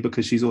not only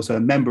because she's also a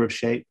member of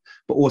SHAPE,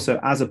 but also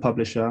as a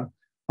publisher.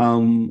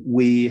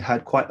 We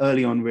had quite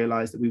early on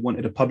realized that we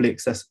wanted a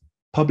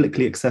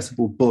publicly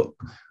accessible book,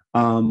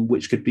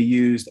 which could be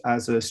used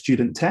as a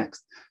student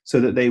text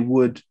so that they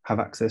would have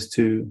access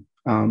to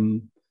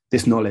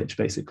this knowledge,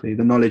 basically,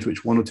 the knowledge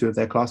which 1 or 2 of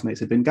their classmates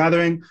had been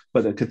gathering,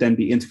 but that could then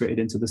be integrated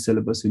into the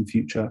syllabus in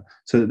future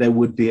so that there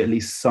would be at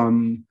least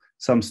some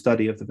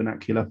study of the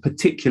vernacular,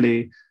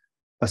 particularly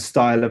a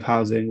style of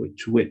housing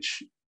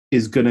which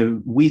is going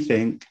to, we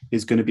think,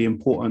 is going to be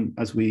important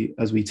as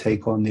we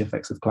take on the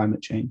effects of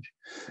climate change.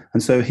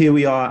 And so here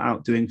we are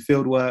out doing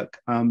field work.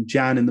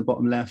 Jan in the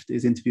bottom left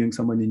is interviewing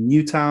someone in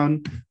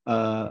Newtown,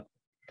 part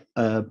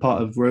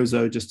of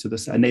Roseau,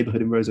 a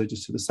neighborhood in Roseau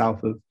just to the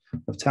south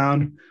of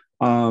town.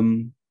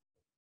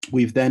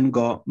 We've then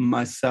got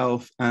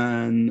myself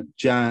and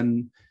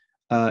Jan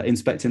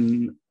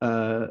inspecting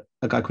a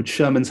guy called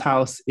Sherman's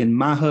house in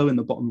Maho in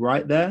the bottom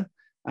right there.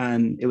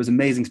 And it was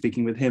amazing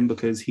speaking with him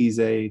because he's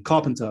a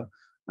carpenter.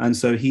 And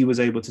so he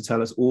was able to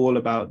tell us all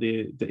about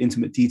the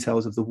intimate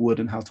details of the wood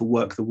and how to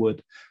work the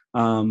wood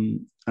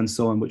and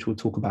so on, which we'll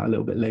talk about a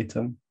little bit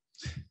later.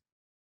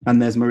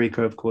 And there's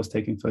Marica, of course,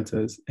 taking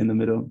photos in the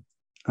middle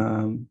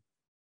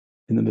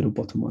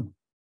bottom one.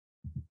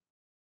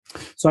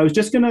 So I was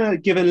just going to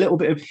give a little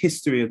bit of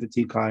history of the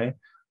TKI.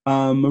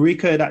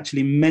 Marica had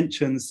actually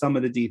mentioned some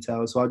of the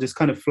details, so I'll just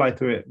kind of fly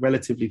through it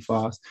relatively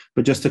fast,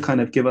 but just to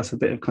kind of give us a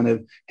bit of kind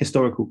of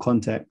historical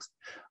context.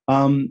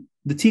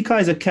 The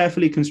TKIs are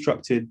carefully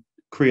constructed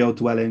Creole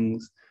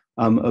dwellings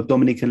of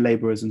Dominican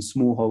laborers and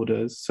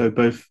smallholders, so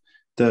both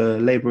the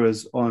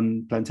laborers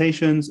on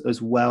plantations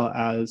as well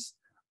as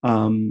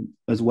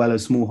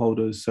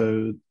smallholders,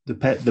 so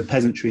the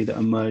peasantry that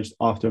emerged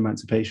after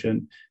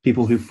emancipation,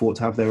 people who fought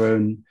to have their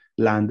own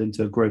land and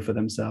to grow for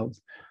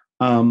themselves.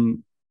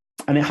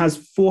 And it has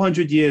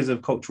 400 years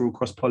of cultural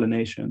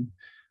cross-pollination.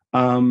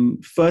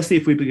 Firstly,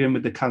 if we begin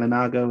with the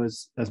Kalinago,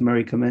 as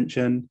Marica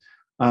mentioned,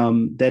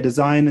 their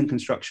design and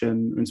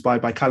construction are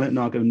inspired by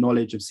Kalinago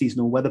knowledge of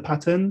seasonal weather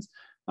patterns.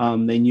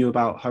 They knew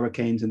about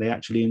hurricanes and they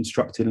actually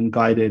instructed and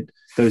guided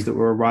those that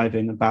were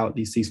arriving about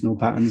these seasonal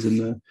patterns,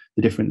 and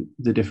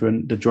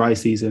the dry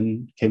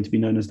season came to be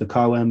known as the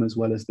Kawem, as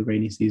well as the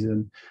rainy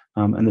season,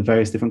 and the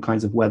various different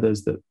kinds of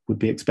weathers that would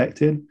be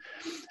expected.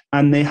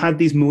 And they had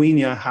these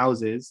Muinia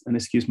houses, and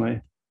excuse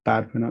my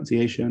bad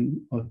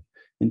pronunciation of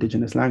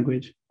indigenous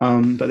language,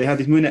 but they had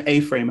these Muinia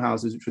A-frame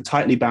houses, which were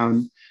tightly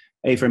bound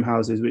A-frame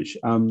houses, which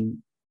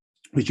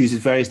uses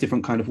various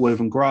different kind of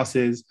woven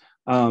grasses.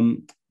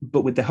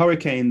 But with the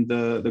hurricane,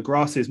 the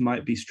grasses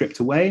might be stripped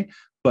away,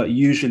 but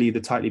usually the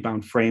tightly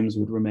bound frames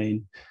would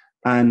remain.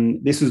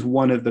 And this is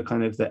one of the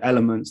kind of the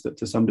elements that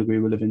to some degree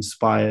will have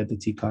inspired the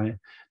TKI.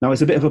 Now,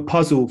 it's a bit of a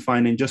puzzle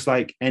finding, just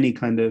like any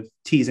kind of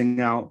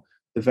teasing out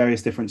the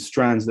various different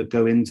strands that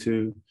go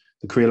into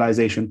the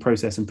creolization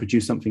process and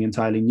produce something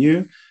entirely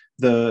new.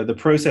 The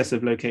process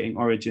of locating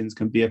origins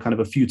can be a kind of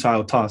a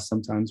futile task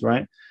sometimes,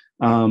 right?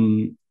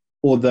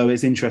 Although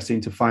it's interesting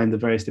to find the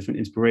various different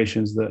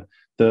inspirations that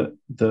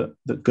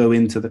go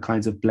into the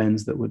kinds of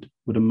blends that would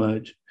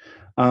emerge.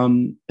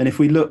 And if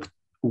we look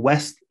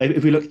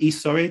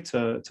east,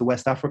 to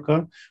West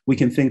Africa, we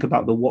can think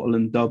about the wattle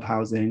and dub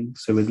housing.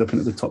 So we're looking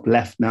at the top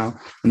left now,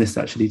 and this is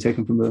actually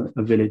taken from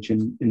a village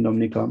in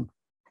Dominica,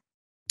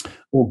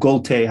 or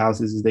golte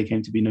houses as they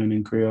came to be known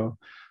in Creole.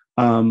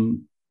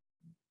 And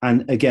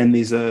again,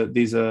 these are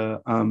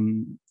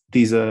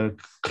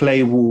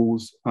clay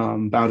walls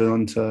bounded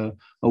onto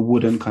a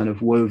wooden kind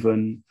of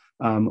woven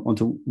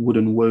onto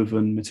wooden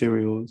woven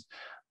materials,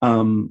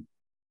 and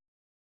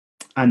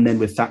then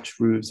with thatched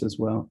roofs as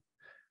well.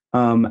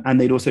 And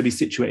they'd also be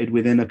situated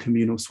within a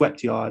communal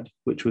swept yard,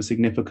 which was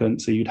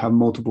significant. So you'd have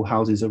multiple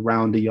houses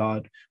around the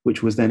yard,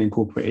 which was then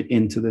incorporated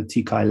into the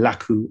tikai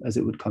laku, as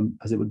it would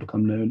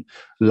become known,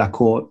 la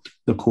court,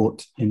 the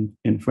court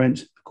in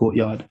French,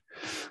 courtyard.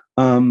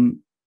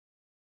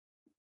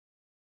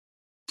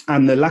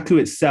 And the laku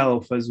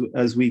itself,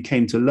 as we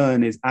came to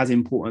learn, is as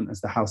important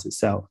as the house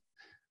itself.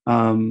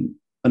 An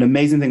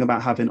amazing thing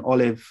about having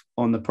Olive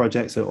on the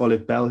project, so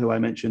Olive Bell, who I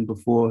mentioned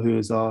before,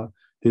 who's our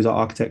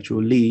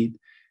architectural lead,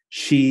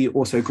 she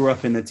also grew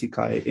up in the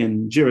tikai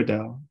in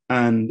Girardale.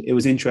 And it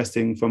was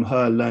interesting from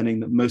her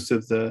learning that most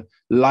of the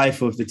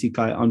life of the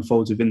tikai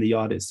unfolds within the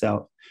yard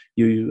itself.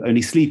 You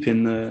only sleep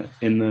in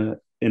the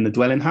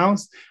dwelling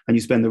house, and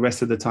you spend the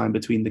rest of the time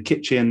between the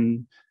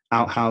kitchen,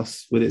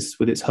 outhouse with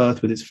its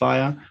hearth, with its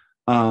fire,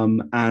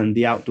 and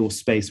the outdoor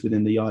space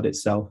within the yard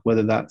itself,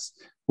 whether that's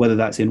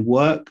in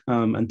work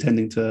and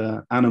tending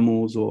to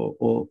animals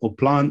or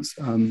plants,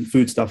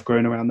 food stuff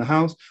growing around the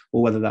house,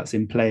 or whether that's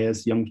in play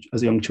as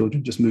young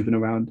children, just moving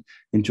around,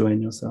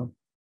 enjoying yourself.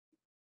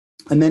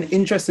 And then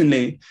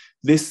interestingly,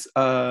 this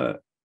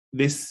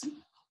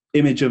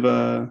image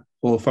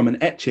from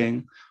an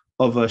etching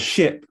of a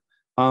ship.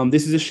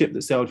 This is a ship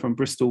that sailed from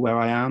Bristol, where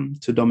I am,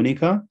 to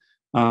Dominica.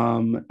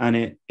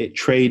 And it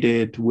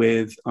traded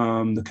with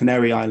the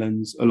Canary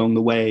Islands along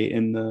the way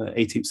in the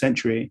 18th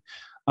century.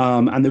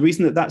 And the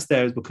reason that that's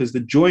there is because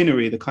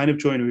the kind of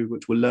joinery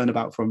which we'll learn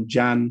about from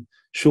Jeanne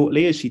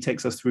shortly, as she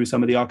takes us through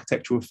some of the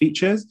architectural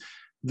features,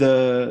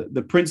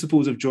 the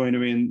principles of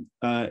joinery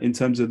in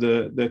terms of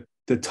the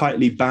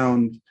tightly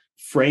bound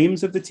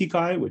frames of the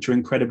tikai, which are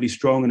incredibly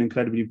strong and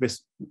incredibly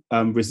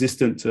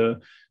resistant to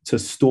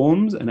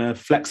storms, and are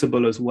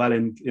flexible as well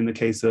in the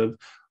case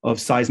of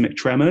seismic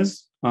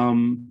tremors.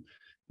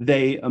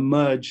 They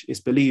emerge, it's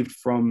believed,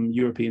 from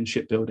European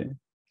shipbuilding.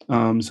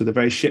 So the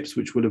very ships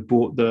which would have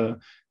brought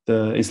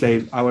our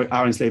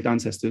enslaved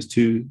ancestors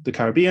to the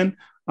Caribbean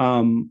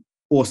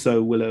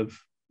also will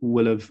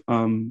have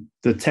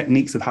the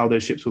techniques of how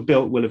those ships were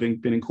built will have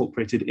been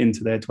incorporated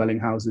into their dwelling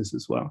houses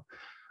as well.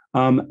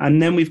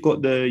 And then we've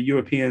got the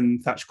European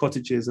thatched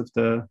cottages of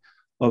the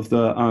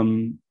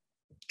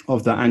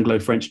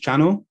Anglo-French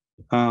Channel.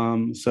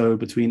 So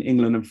between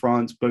England and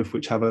France, both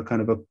which have a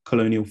kind of a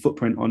colonial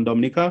footprint on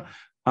Dominica.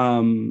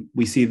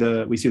 We see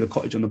the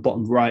cottage on the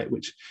bottom right,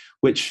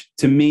 which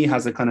to me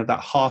has a kind of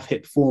that half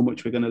hip form,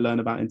 which we're going to learn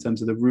about in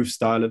terms of the roof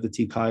style of the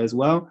tikai as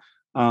well.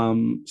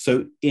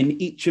 So in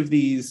each of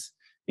these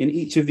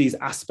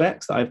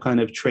aspects that I've kind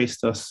of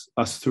traced us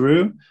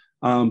through,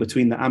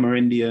 between the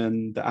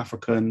Amerindian, the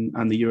African,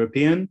 and the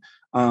European,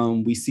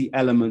 we see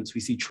elements,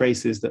 we see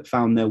traces that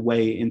found their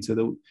way into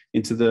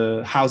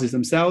the houses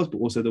themselves, but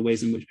also the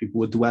ways in which people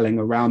were dwelling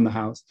around the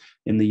house,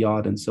 in the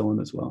yard, and so on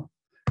as well.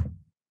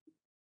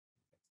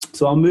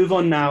 So I'll move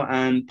on now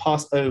and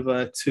pass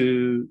over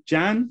to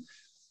Jeanne,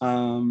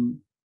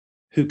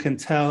 who can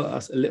tell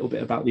us a little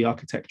bit about the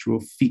architectural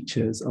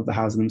features of the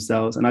houses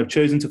themselves. And I've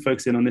chosen to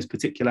focus in on this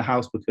particular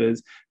house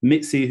because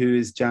Mitzi, who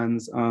is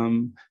Jeanne's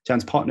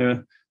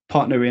partner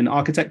in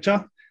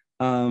architecture,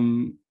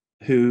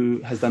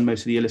 who has done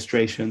most of the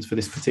illustrations for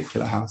this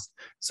particular house.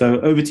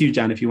 So over to you,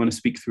 Jeanne, if you want to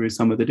speak through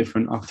some of the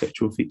different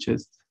architectural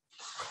features.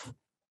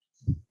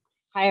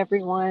 Hi,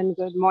 everyone.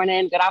 Good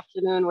morning, good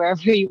afternoon,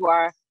 wherever you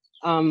are,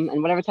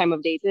 and whatever time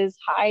of day it is.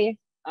 Hi,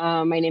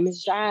 my name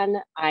is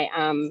Jeanne. I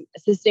am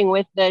assisting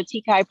with the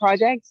tikai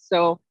project.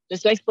 So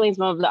just to explain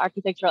some of the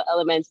architectural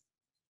elements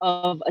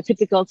of a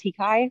typical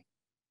tikai.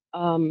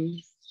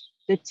 The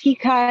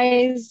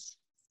tikais,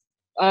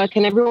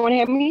 can everyone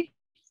hear me?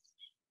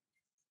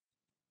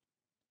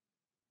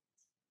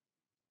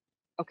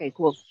 Okay,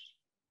 cool.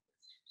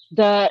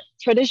 The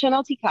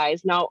traditional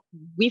tikais, now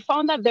we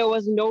found that there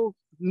was no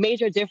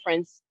major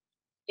difference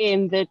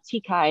in the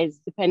tikais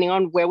depending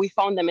on where we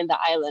found them in the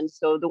island.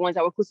 So the ones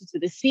that were closer to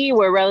the sea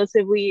were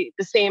relatively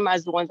the same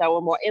as the ones that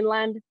were more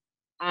inland.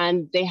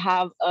 And they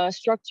have a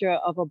structure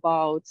of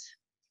about,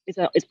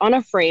 it's on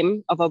a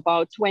frame of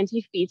about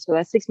 20 feet. So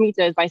that's 6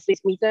 meters by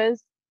 6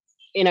 meters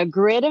in a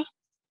grid.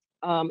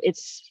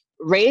 It's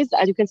raised,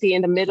 as you can see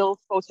in the middle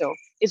photo,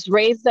 it's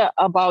raised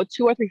about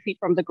 2 or 3 feet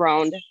from the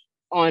ground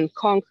on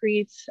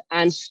concrete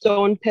and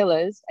stone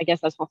pillars. I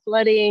guess that's for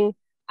flooding.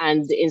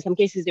 And in some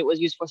cases, it was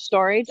used for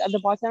storage at the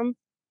bottom.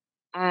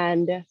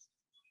 And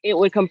it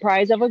would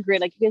comprise of a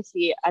grid, like you can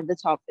see at the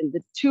top. In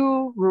the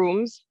 2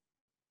 rooms,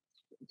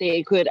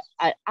 they could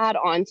add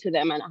on to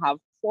them and have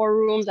 4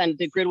 rooms, and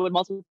the grid would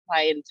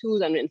multiply in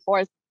 2s and in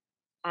 4s.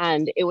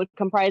 And it would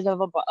comprise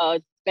of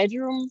a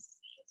bedroom,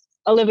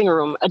 a living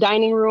room, a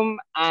dining room,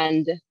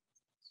 and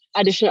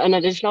an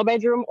additional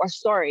bedroom or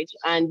storage.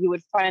 And you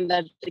would find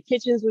that the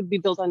kitchens would be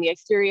built on the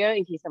exterior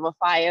in case of a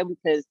fire,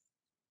 because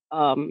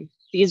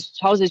these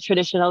houses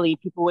traditionally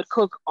people would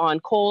cook on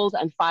coals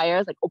and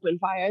fires, like open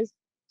fires.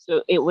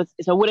 So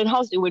it's a wooden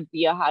house, it would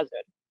be a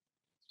hazard.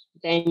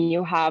 Then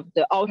you have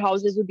the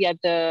outhouses would be on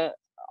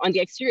the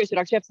exterior. So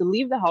you'd actually have to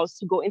leave the house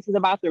to go into the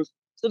bathroom.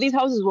 So these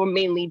houses were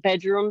mainly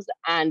bedrooms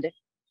and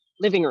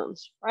living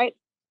rooms, right?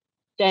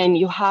 Then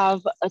you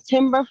have a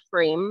timber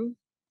frame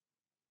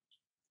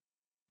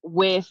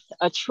with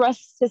a truss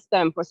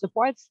system for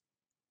supports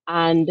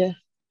and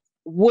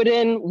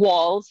wooden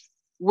walls,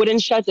 wooden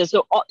shutters.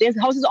 So this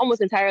house is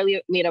almost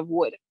entirely made of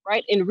wood,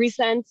 right? In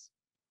recent,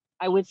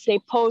 I would say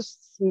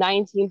post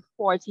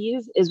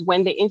 1940s is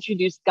when they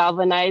introduced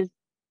galvanized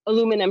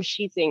aluminum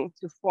sheeting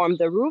to form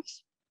the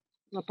roofs.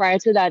 Prior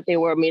to that, they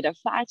were made of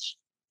thatch.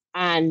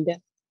 And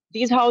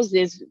these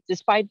houses,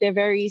 despite their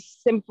very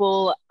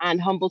simple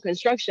and humble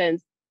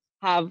constructions,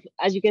 have,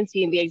 as you can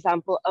see in the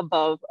example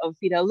above of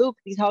Fida Luke,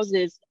 these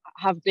houses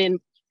have been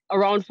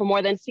around for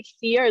more than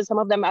 60 years. Some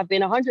of them have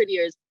been 100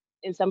 years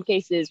in some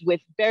cases with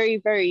very,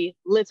 very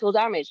little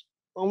damage.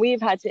 When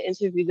we've had to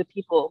interview the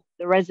people,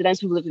 the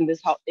residents who live in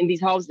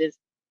these houses,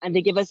 and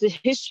they give us a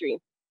history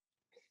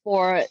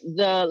for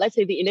the, let's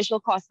say, the initial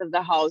cost of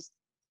the house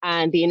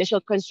and the initial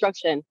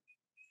construction,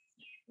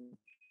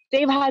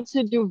 they've had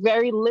to do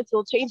very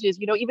little changes.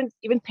 You know,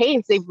 even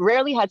paints, they've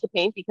rarely had to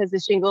paint because the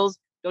shingles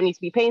don't need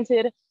to be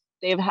painted.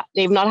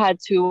 They've not had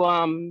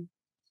to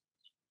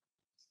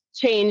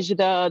change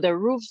the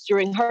roofs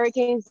during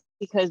hurricanes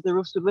because the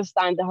roofs would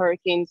withstand the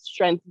hurricane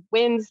strength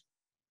winds.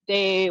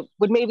 They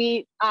would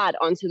maybe add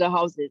onto the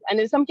houses. And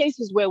in some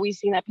cases where we've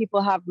seen that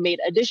people have made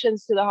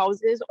additions to the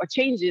houses or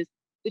changes,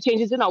 the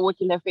changes did not work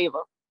in their favor.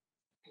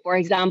 For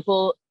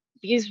example,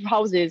 these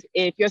houses,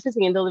 if you're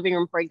sitting in the living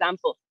room, for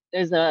example,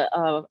 there's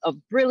a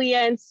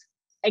brilliant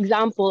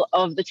example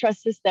of the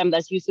truss system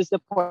that's used to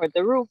support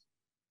the roof.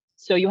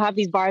 So you have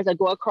these bars that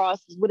go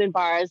across, these wooden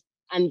bars,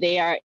 and they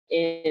are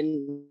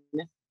in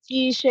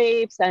T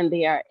shapes and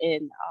they are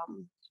in a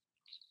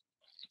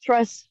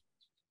truss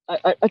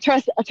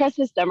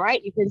system,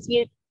 right? You can see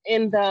it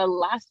in the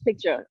last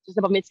picture, just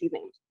above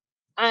mid-ceiling.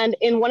 And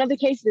in one of the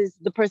cases,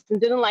 the person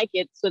didn't like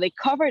it, so they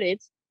covered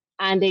it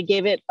and they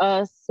gave it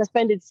a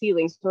suspended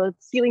ceiling, so a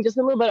ceiling just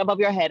a little bit above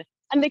your head.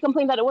 And they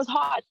complained that it was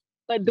hot.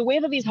 But the way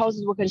that these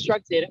houses were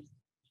constructed,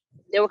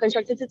 they were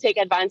constructed to take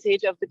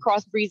advantage of the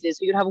cross breezes.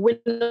 So you'd have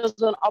windows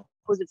on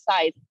opposite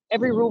sides.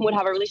 Every room would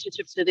have a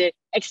relationship to the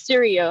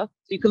exterior.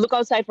 So you could look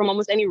outside from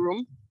almost any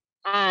room.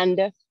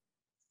 And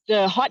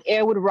the hot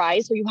air would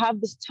rise. So you have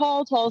this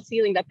tall, tall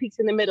ceiling that peaks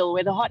in the middle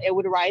where the hot air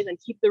would rise and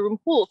keep the room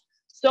cool.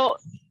 So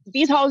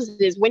these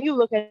houses, when you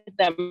look at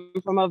them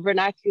from a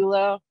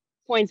vernacular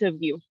point of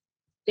view,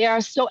 they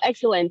are so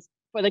excellent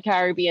for the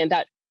Caribbean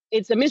that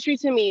it's a mystery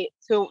to me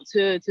to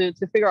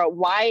figure out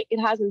why it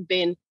hasn't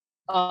been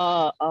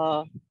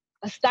a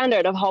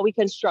standard of how we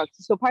construct.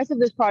 So parts of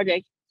this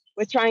project,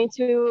 we're trying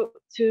to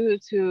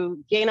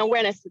gain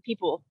awareness to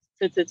people,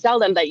 to tell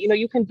them that, you know,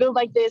 you can build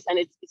like this and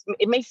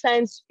it makes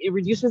sense. It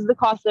reduces the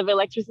cost of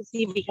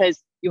electricity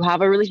because you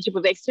have a relationship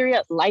with the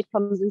exterior, light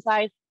comes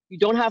inside. You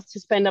don't have to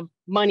spend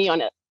money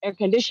on air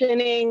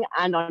conditioning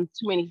and on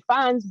too many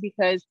fans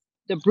because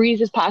the breeze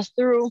is passed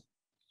through.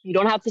 You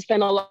don't have to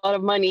spend a lot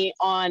of money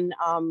on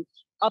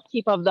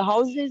upkeep of the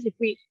houses.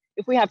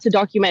 If we have to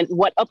document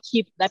what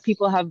upkeep that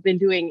people have been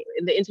doing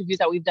in the interviews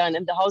that we've done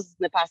in the houses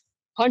in the past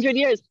 100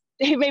 years,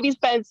 they maybe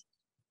spent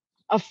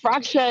a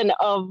fraction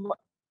of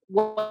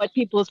what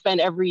people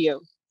spend every year,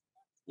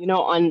 you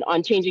know,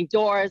 on changing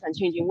doors and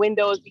changing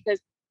windows, because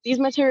these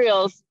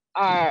materials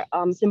are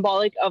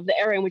symbolic of the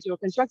era in which they were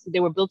constructed. They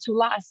were built to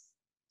last.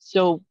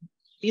 So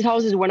these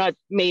houses were not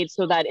made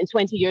so that in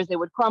 20 years they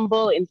would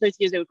crumble, in 30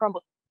 years they would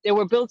crumble. They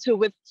were built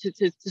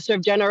to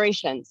serve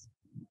generations.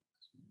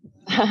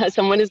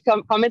 Someone is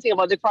commenting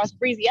about the cross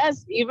breeze.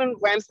 Yes, even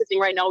where I'm sitting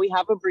right now, we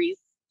have a breeze.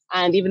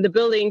 And even the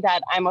building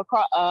that I'm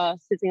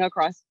sitting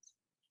across,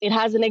 it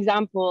has an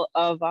example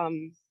of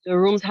the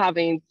rooms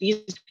having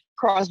these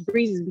cross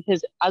breezes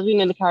because as we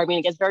know in the Caribbean,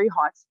 it gets very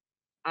hot.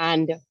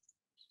 And,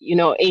 you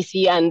know,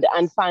 AC and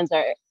fans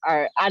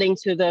are adding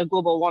to the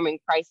global warming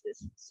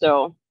crisis.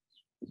 So,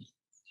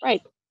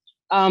 right.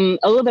 A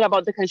little bit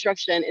about the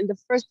construction. In the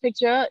first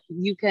picture,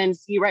 you can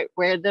see right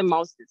where the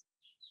mouse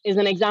is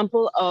an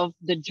example of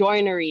the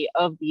joinery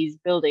of these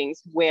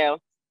buildings where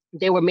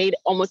they were made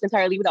almost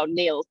entirely without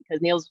nails because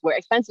nails were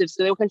expensive.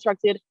 So they were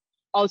constructed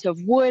out of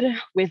wood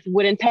with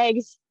wooden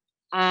pegs.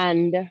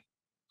 And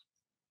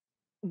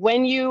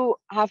when you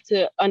have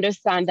to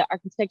understand the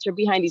architecture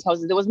behind these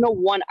houses, there was no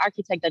one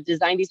architect that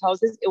designed these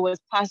houses. It was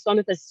passed on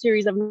with a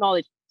series of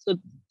knowledge. So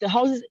the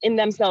houses in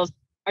themselves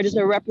are just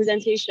a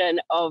representation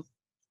of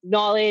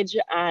knowledge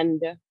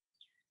and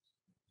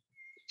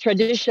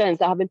traditions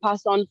that have been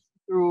passed on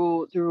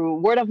through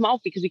word of mouth,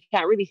 because we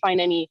can't really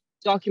find any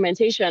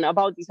documentation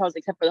about these houses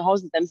except for the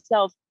houses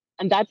themselves.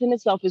 And that in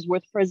itself is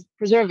worth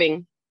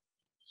preserving.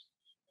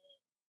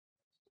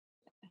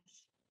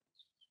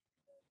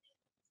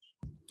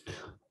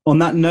 On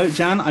that note,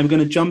 Jeanne, I'm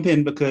going to jump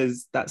in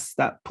because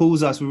that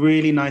pulls us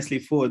really nicely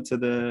forward to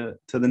the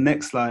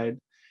next slide,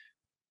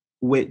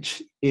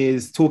 which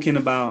is talking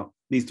about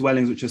these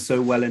dwellings which are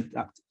so well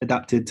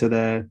adapted to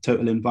their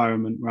total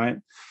environment, right?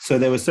 So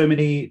there's so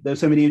many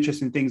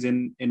interesting things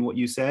in what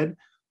you said,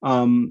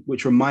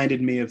 which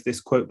reminded me of this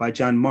quote by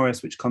Jan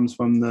Morris, which comes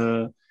from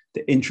the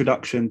the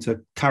introduction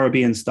to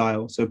Caribbean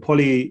style. So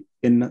Polly,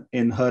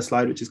 in her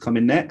slide, which is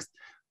coming next,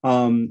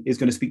 is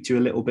going to speak to you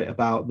a little bit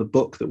about the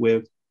book that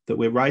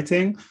we're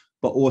writing,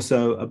 but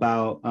also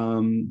about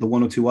the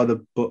one or two other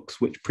books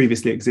which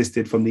previously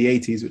existed from the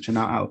 80s, which are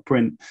now out of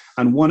print.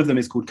 And one of them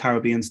is called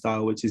Caribbean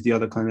Style, which is the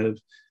other kind of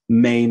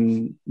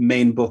main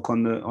book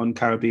on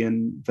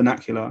Caribbean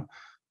vernacular.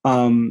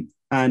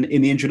 And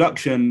in the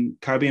introduction,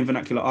 Caribbean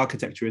vernacular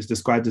architecture is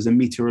described as a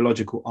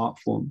meteorological art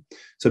form.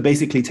 So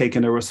basically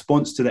taking a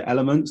response to the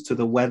elements, to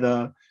the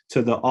weather,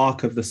 to the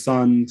arc of the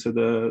sun, to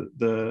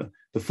the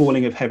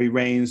falling of heavy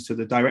rains, to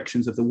the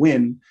directions of the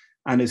wind,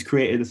 and has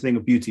created a thing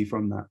of beauty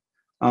from that.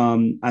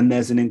 And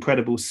there's an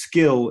incredible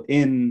skill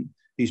in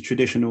these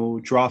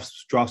traditional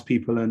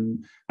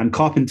draftspeople and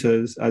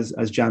carpenters,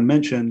 as Jeanne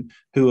mentioned,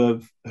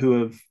 who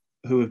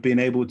have been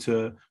able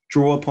to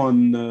draw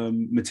upon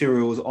the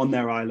materials on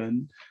their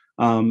island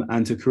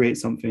and to create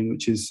something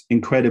which is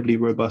incredibly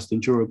robust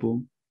and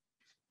durable.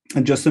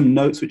 And just some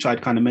notes which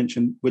I'd kind of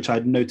mentioned, which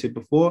I'd noted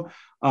before,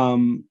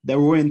 they're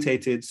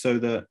orientated so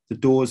that the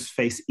doors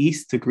face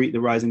east to greet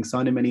the rising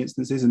sun in many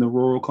instances in the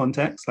rural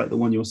context, like the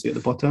one you'll see at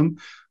the bottom.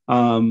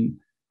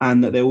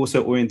 And that they're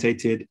also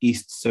orientated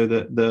east so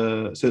that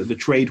the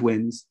trade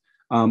winds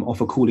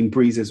offer cooling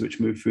breezes which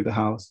move through the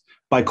house.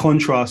 By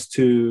contrast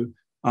to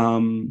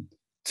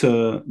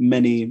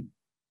many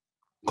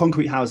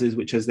concrete houses,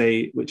 which as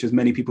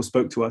many people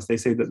spoke to us, they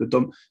say that the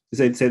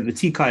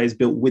tikai is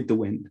built with the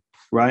wind,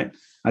 right?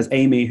 As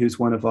Amy, who's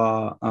one of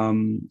our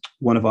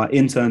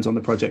interns on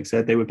the project,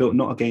 said, they were built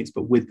not against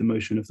but with the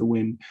motion of the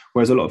wind.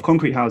 Whereas a lot of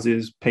concrete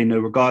houses pay no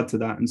regard to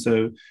that, and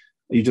so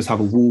you just have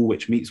a wall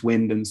which meets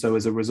wind, and so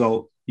as a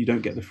result, you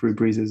don't get the through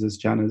breezes, as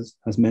Jeanne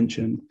has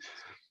mentioned.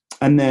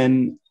 And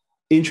then,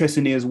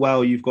 interestingly as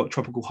well, you've got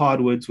tropical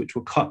hardwoods which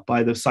were cut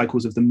by the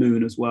cycles of the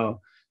moon as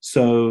well.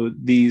 So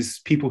these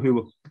people who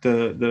were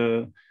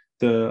the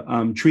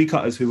tree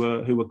cutters who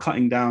were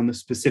cutting down the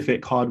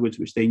specific hardwoods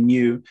which they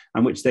knew,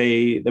 and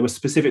there were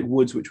specific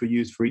woods which were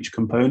used for each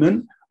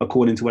component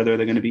according to whether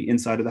they're going to be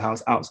inside of the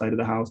house, outside of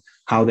the house,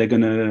 how they're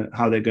going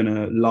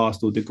to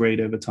last or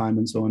degrade over time,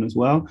 and so on as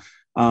well.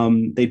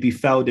 They'd be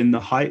felled in the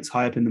heights,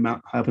 high up in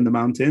the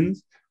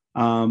mountains,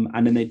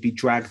 and then they'd be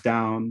dragged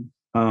down.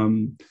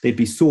 They'd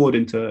be sawed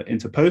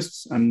into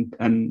posts and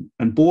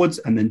boards,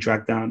 and then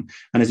dragged down.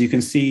 And as you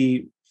can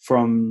see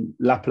from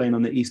La Plaine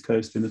on the East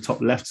Coast in the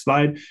top left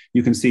slide,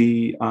 you can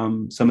see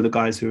some of the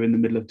guys who are in the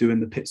middle of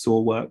doing the pit saw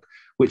work,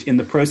 which in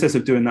the process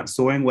of doing that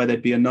sawing, where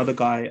there'd be another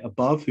guy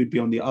above who'd be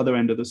on the other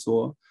end of the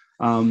saw,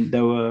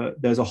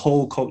 there's a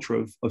whole culture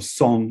of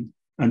song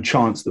and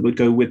chants that would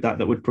go with that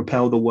would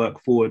propel the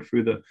work forward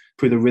through the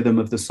rhythm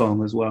of the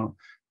song as well.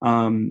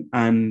 And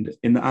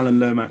in the Alan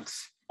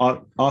Lomax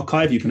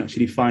archive, you can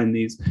actually find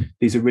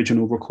these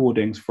original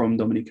recordings from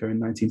Dominica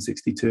in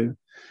 1962.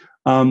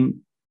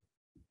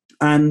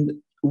 And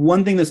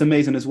one thing that's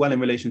amazing as well in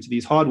relation to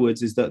these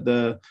hardwoods is that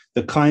the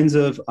kinds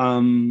of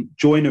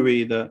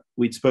joinery that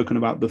we'd spoken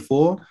about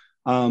before,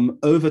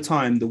 over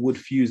time the wood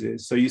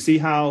fuses. So you see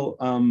how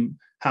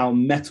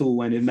metal,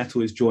 when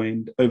metal is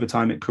joined, over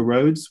time it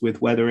corrodes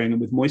with weathering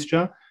and with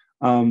moisture.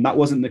 That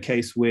wasn't the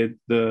case with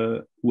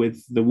the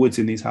woods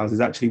in these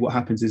houses. Actually, what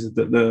happens is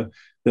that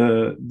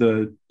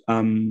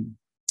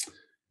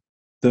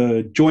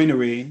the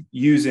joinery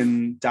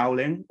using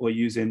doweling, or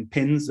using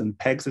pins and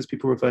pegs, as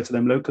people refer to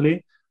them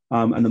locally,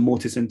 and the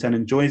mortise and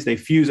tenon joints, they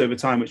fuse over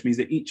time, which means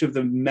that each of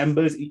the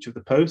members, each of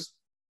the posts,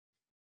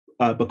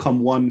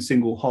 become one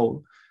single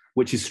whole,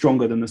 which is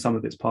stronger than the sum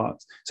of its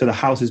parts. So the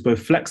house is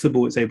both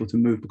flexible, it's able to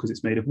move because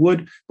it's made of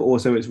wood, but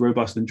also it's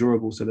robust and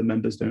durable, so the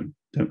members don't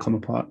come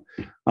apart.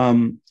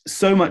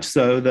 So much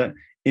so that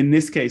in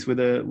this case, with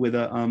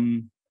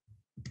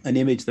an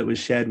image that was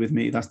shared with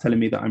me, that's telling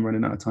me that I'm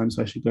running out of time,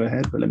 so I should go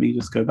ahead. But let me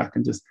just go back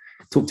and just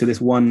talk to this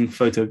one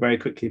photo very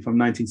quickly from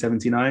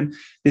 1979.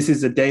 This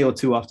is a day or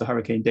two after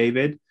Hurricane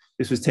David.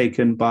 This was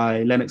taken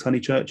by Lennox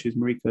Honychurch, who's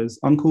Marica's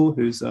uncle,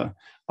 who's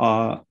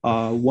our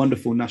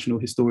wonderful national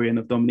historian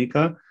of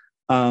Dominica.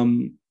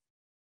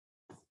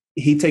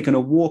 He'd taken a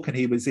walk, and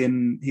he was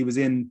in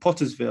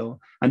Pottersville,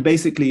 and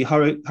basically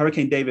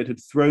Hurricane David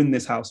had thrown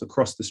this house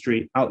across the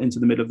street out into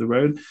the middle of the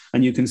road,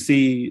 and you can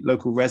see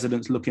local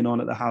residents looking on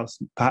at the house,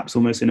 perhaps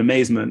almost in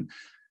amazement.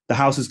 The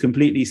house has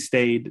completely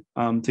stayed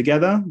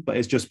together, but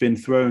it's just been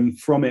thrown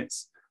from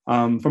its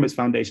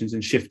foundations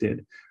and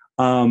shifted.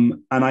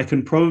 And I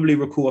can probably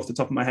recall off the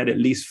top of my head at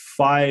least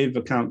 5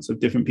 accounts of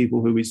different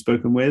people who we've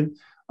spoken with.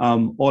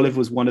 Olive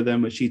was one of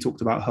them, where she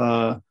talked about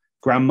her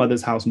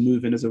grandmother's house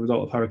moving as a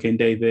result of Hurricane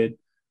David.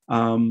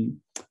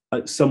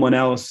 Someone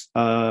else,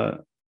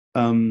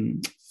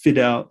 Sherman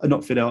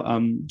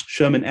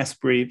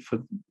Esprit,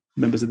 for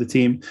members of the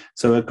team.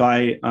 So a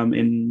guy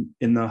in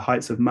the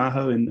heights of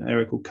Maho, in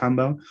area called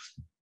Campbell,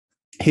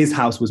 his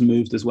house was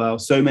moved as well.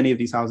 So many of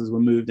these houses were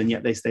moved, and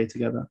yet they stay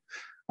together.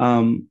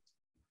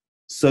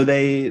 So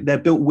they're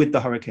built with the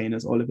hurricane,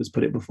 as Oliver's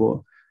put it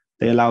before.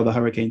 They allow the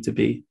hurricane to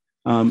be.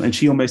 And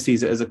she almost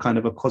sees it as a kind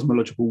of a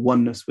cosmological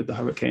oneness with the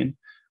hurricane.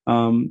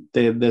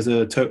 There's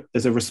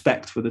a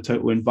respect for the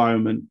total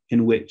environment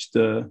in which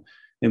the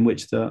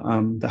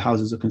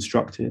houses are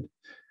constructed.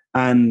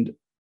 And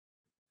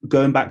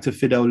going back to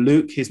Fidel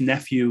Luke, his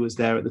nephew was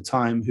there at the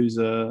time, who's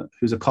a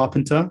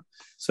carpenter.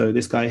 So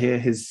this guy here,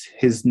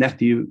 his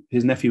nephew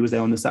was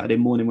there on the Saturday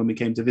morning when we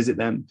came to visit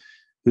them,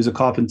 who's a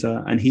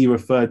carpenter, and he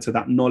referred to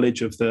that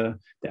knowledge of the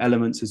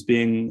elements as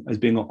being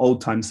an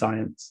old-time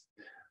science,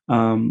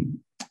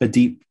 a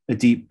deep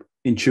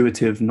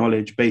intuitive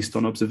knowledge based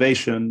on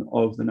observation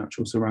of the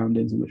natural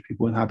surroundings in which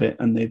people inhabit,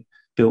 and they've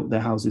built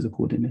their houses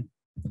accordingly.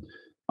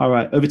 All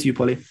right, over to you,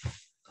 Polly,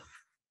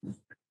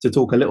 to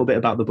talk a little bit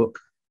about the book.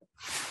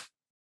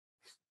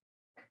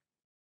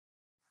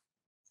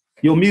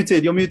 You're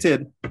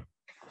muted.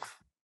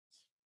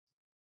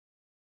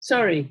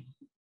 Sorry,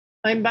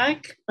 I'm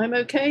back. I'm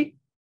okay.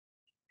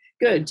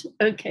 Good.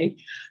 Okay.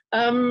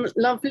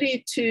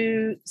 Lovely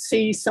to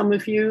see some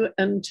of you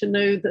and to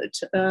know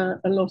that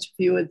a lot of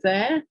you are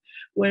there,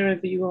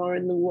 wherever you are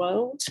in the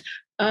world.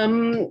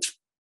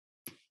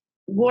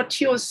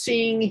 What you're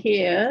seeing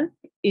here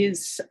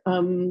is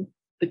the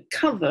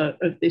cover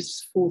of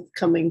this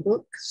forthcoming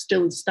book,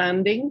 Still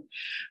Standing,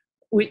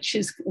 which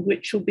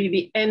will be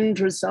the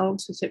end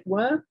result, as it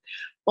were,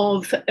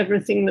 of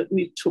everything that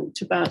we've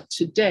talked about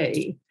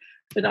today.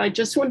 But I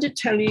just want to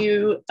tell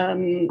you a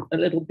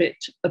little bit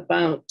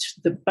about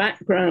the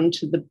background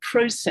to the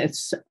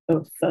process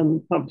of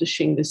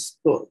publishing this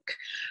book.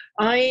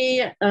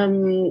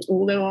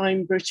 Although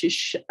I'm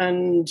British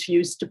and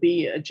used to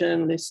be a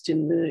journalist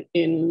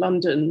in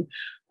London,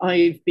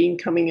 I've been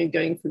coming and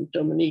going from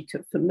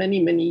Dominica for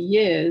many, many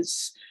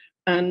years.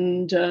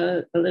 And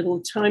a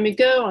little time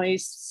ago, I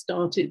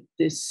started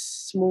this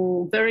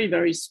small, very,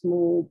 very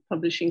small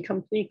publishing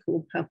company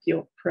called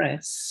Papillote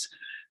Press,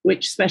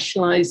 which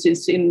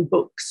specializes in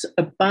books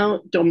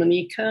about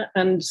Dominica.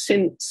 And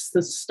since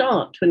the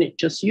start, when it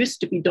just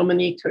used to be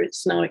Dominica,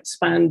 it's now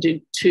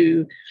expanded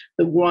to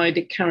the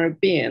wider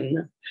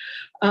Caribbean.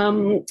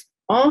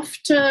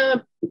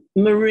 After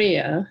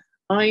Maria,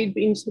 I'd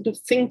been sort of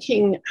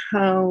thinking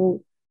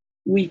how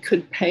we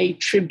could pay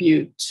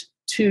tribute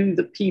to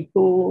the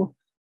people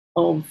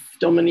of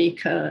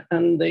Dominica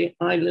and the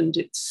island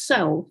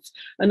itself.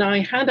 And I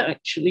had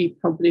actually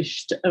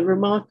published a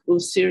remarkable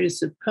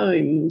series of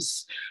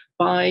poems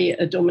by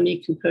a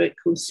Dominican poet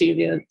called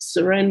Celia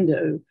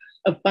Sorrento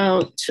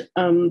about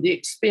the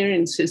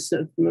experiences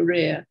of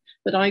Maria.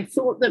 But I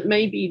thought that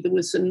maybe there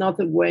was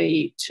another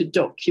way to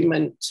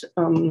document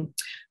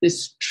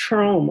this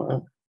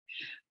trauma.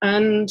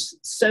 And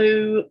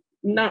so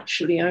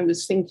naturally, I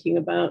was thinking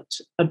about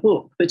a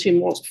book, but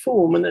in what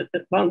form? And at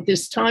about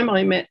this time,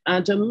 I met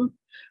Adom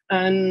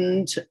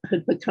and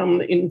had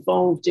become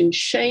involved in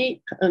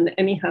SHAPE, and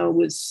anyhow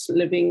was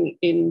living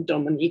in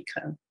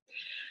Dominica.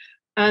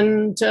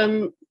 And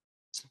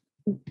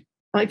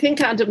I think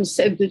Adom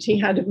said that he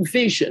had a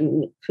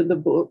vision for the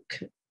book,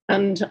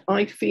 and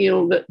I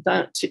feel that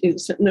that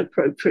is an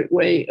appropriate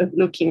way of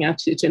looking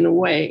at it in a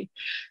way.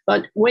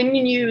 But when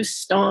you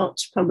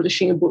start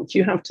publishing a book,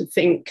 you have to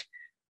think,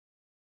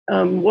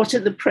 what are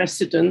the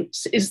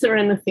precedents? Is there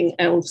anything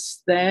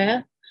else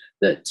there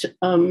that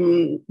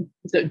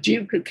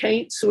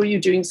duplicates, or are you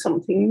doing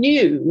something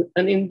new?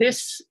 And in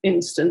this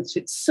instance,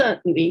 it's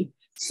certainly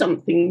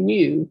something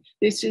new.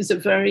 This is a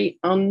very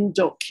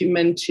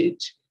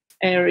undocumented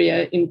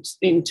area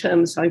in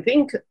terms, I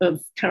think,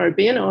 of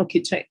Caribbean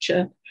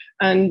architecture,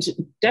 and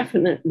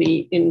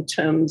definitely in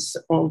terms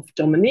of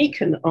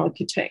Dominican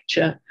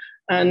architecture.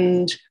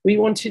 And we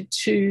wanted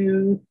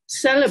to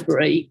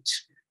celebrate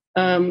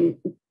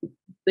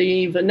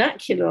the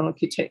vernacular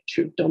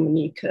architecture of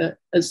Dominica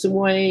as a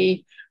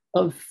way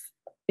of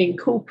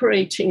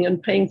incorporating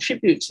and paying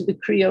tribute to the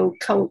Creole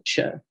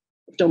culture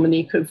of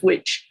Dominica, of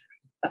which,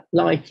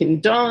 like in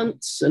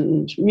dance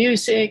and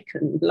music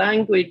and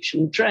language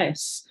and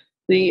dress,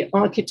 the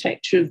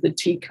architecture of the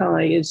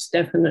Tikai is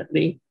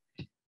definitely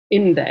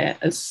in there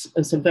as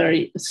a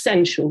very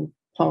essential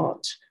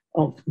part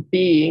of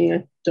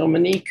being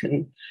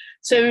Dominican.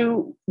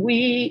 So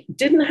we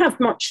didn't have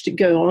much to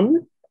go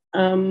on.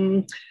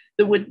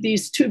 There were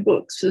these two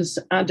books, as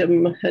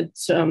Adom had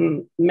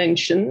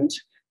mentioned,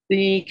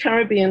 the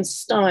Caribbean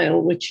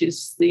Style, which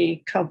is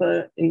the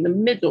cover in the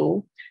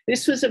middle.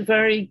 This was a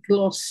very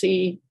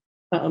glossy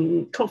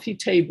coffee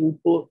table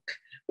book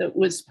that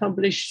was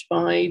published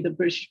by the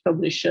British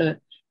publisher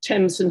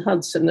Thames and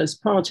Hudson as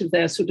part of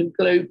their sort of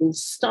global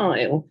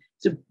style.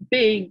 It's a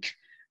big,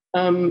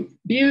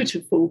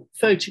 beautiful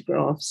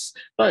photographs,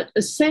 but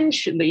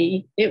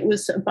essentially it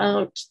was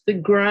about the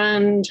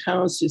grand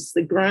houses,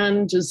 the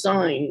grand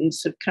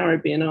designs of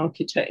Caribbean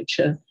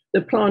architecture,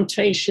 the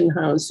plantation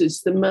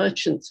houses, the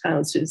merchants'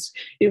 houses.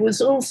 It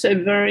was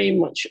also very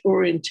much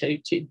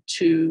orientated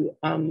to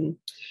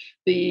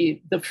the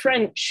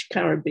French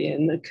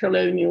Caribbean, the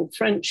colonial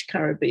French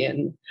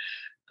Caribbean.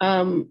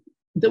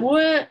 There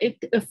were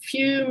a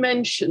few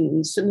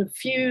mentions and a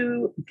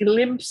few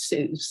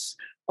glimpses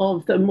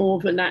of the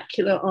more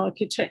vernacular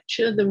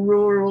architecture,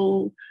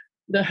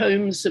 the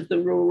homes of the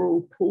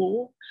rural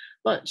poor.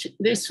 But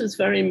this was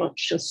very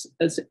much just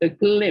as a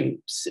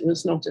glimpse. It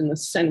was not an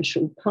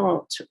essential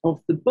part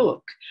of the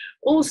book.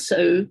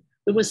 Also,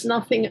 there was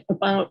nothing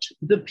about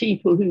the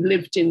people who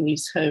lived in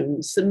these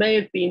homes. There may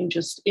have been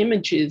just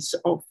images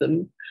of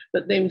them,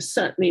 but they were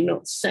certainly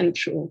not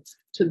central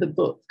to the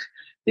book.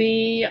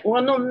 The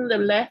one on the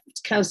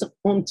left, Casa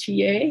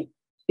Entier,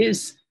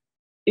 is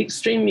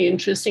extremely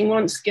interesting.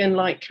 Once again,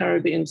 like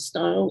Caribbean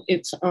style,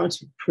 it's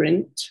out of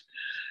print.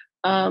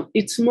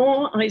 It's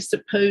more, I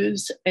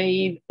suppose,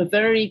 a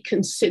very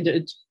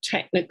considered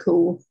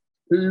technical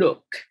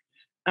look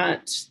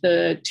at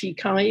the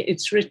Tikai.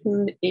 It's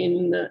written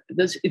in,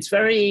 it's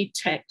very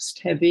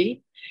text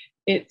heavy.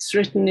 It's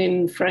written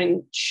in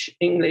French,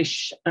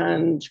 English,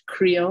 and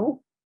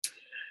Creole.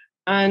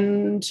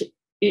 And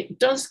it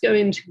does go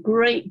into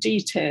great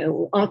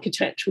detail,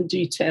 architectural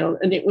detail,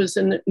 and it was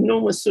an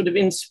enormous sort of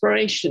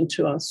inspiration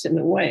to us in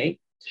a way.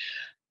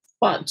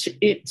 But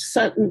it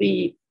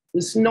certainly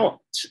was not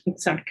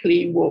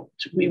exactly what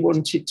we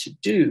wanted to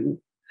do.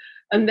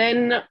 And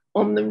then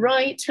on the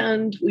right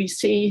hand, we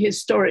see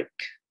historic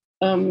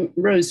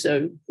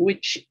Roseau,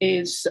 which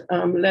is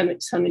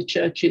Lennox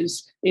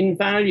Honychurch's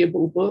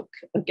invaluable book,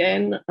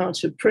 again,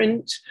 out of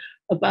print,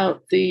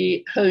 about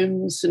the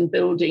homes and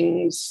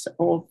buildings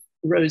of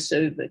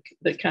Roseau,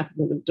 the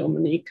capital of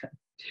Dominica.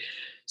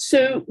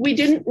 So we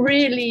didn't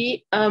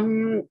really,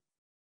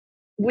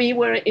 we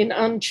were in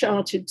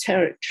uncharted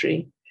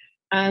territory,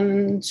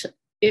 and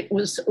it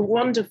was a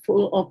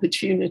wonderful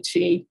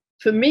opportunity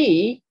for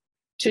me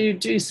to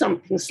do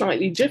something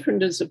slightly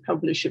different as a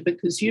publisher,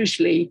 because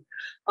usually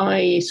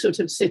I sort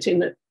of sit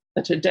in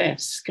at a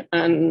desk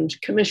and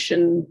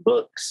commission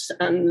books,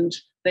 and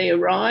they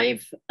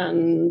arrive,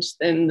 and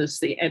then there's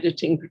the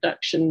editing,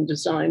 production,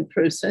 design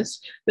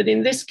process. But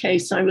in this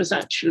case, I was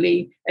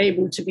actually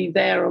able to be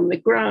there on the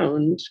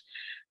ground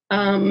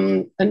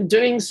and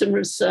doing some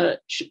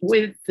research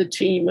with the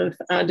team of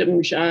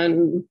Adom,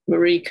 Jeanne,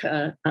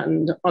 Marica,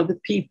 and other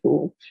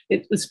people.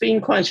 It has been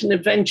quite an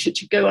adventure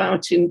to go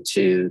out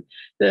into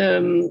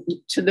the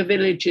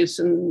villages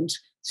and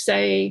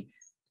say,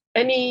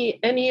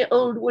 any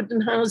old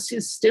wooden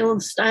houses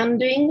still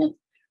standing?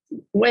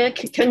 Where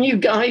can you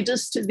guide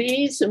us to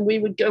these? And we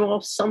would go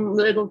off some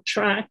little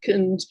track,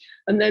 and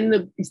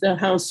then the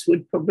house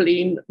would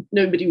probably,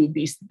 nobody would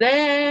be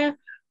there,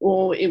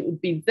 or it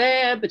would be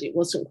there, but it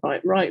wasn't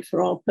quite right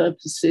for our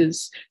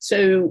purposes.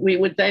 So we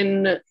would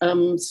then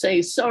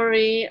say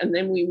sorry, and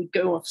then we would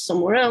go off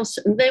somewhere else,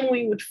 and then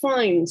we would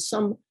find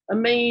some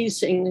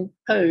amazing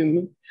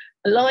home.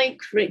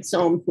 Like, for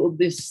example,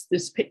 this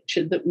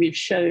picture that we've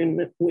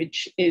shown,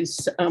 which is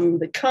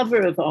the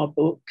cover of our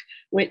book,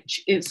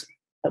 which is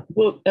a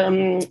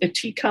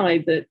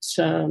Tikai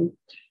that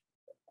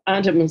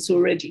Adom has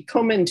already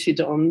commented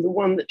on, the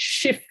one that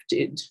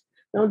shifted.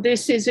 Now,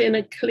 this is in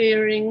a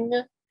clearing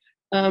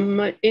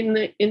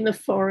in the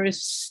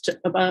forest,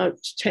 about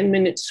 10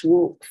 minutes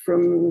walk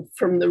from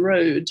the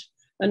road,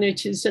 and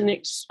it is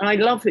I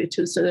love it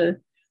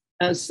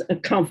as a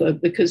cover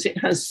because it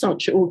has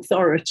such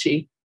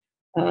authority.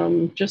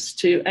 Just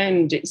to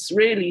end, it's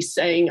really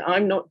saying,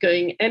 I'm not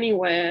going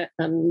anywhere,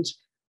 and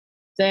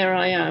there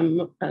I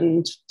am,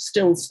 and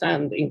still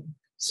standing.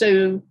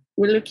 So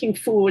we're looking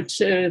forward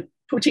to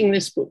putting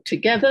this book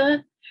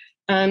together,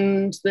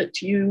 and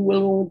that you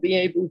will all be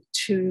able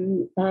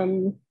to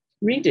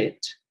read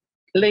it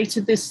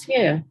later this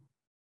year.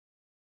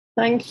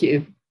 Thank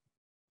you.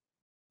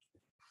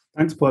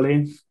 Thanks,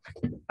 Polly.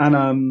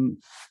 And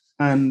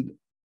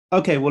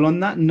okay, well, on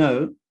that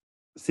note,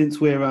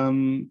 since we're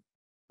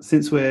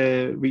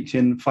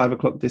reaching 5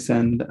 o'clock this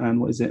end,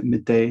 and what is it,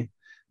 midday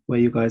where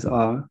you guys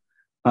are,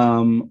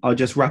 I'll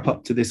just wrap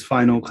up to this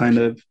final kind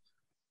of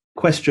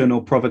question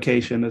or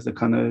provocation as a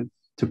kind of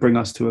to bring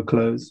us to a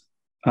close.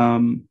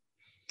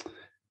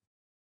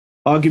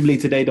 Arguably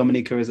today,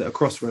 Dominica is at a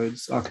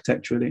crossroads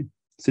architecturally.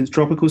 Since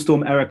Tropical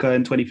Storm Erica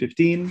in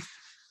 2015,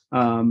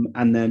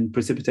 and then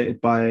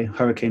precipitated by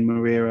Hurricane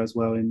Maria as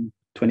well in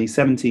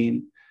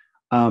 2017,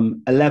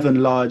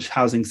 11 large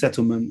housing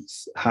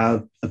settlements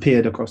have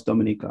appeared across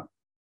Dominica,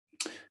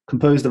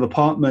 composed of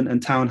apartment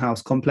and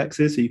townhouse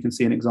complexes. So you can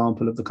see an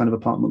example of the kind of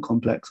apartment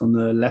complex on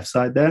the left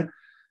side there.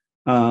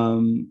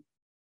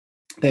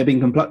 They're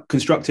being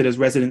constructed as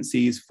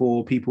residencies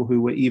for people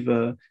who were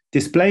either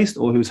displaced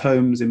or whose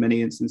homes in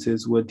many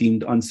instances were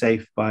deemed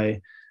unsafe by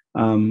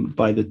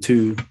the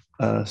two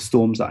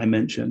storms that I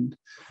mentioned.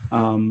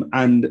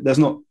 And that's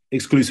not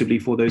exclusively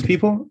for those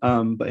people,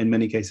 but in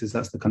many cases,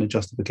 that's the kind of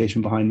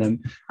justification behind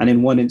them. And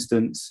in one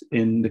instance,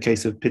 in the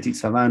case of Petite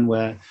Savane,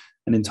 where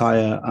an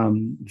entire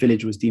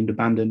village was deemed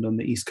abandoned on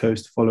the East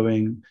Coast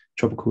following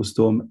Tropical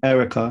Storm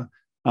Erica,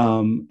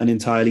 an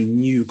entirely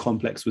new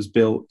complex was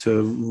built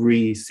to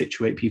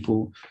re-situate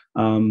people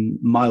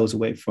miles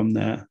away from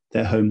their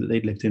home that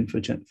they'd lived in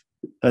for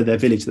their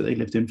village that they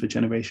lived in for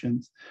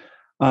generations.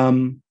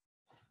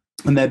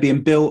 And they're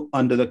being built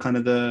under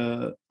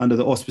the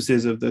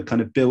auspices of the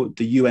kind of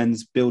the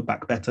UN's Build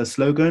Back Better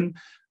slogan,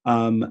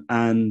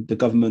 and the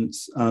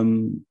government's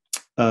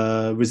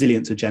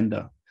resilience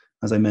agenda,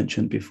 as I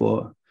mentioned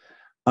before.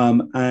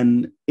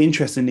 And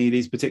interestingly,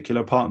 these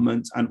particular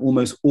apartments and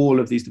almost all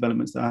of these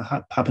developments that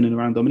are happening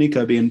around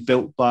Dominica are being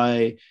built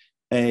by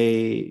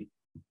a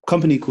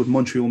company called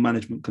Montreal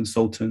Management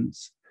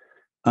Consultants.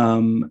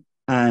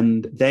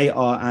 And they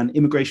are an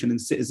immigration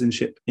and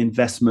citizenship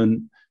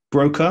investment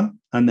broker,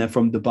 and they're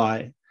from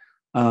Dubai.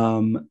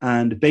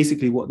 And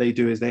basically what they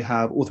do is they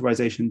have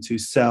authorization to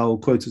sell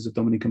quotas of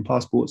Dominican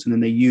passports, and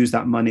then they use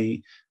that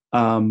money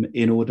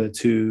in order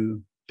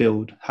to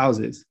build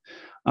houses,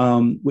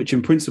 which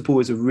in principle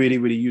is a really,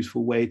 really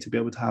useful way to be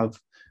able to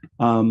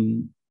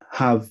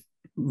have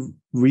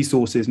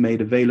resources made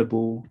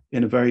available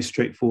in a very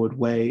straightforward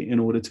way in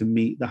order to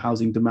meet the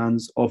housing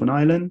demands of an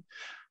island.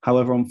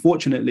 However,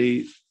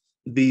 unfortunately,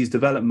 these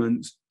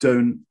developments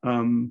don't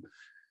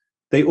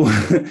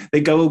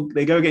they go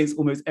against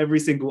almost every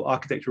single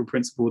architectural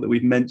principle that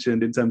we've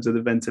mentioned in terms of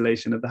the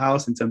ventilation of the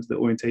house, in terms of the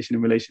orientation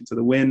in relation to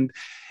the wind,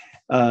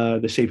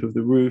 the shape of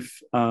the roof,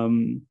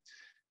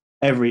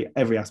 every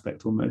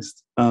aspect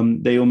almost.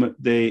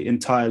 They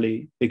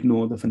entirely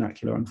ignore the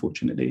vernacular,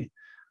 unfortunately,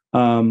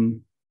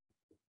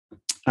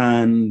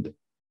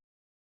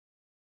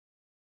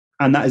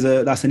 and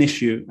that's an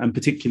issue, and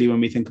particularly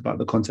when we think about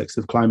the context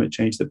of climate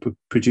change that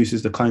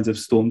produces the kinds of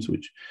storms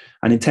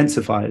and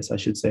intensifies, I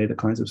should say, the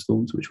kinds of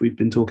storms which we've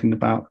been talking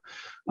about.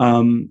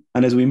 And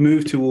as we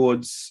move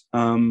towards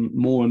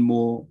more and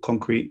more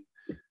concrete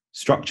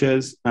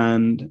structures,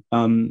 and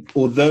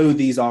although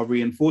these are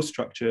reinforced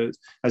structures,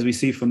 as we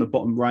see from the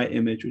bottom right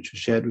image, which was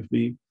shared with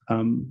me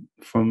from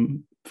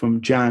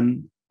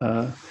Jeanne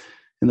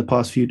in the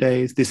past few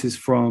days. This is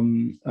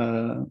from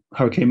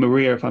Hurricane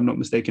Maria, if I'm not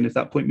mistaken. Is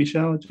that Point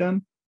Michel,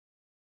 Jeanne?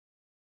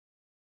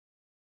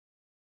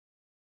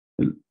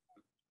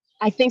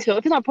 I think so.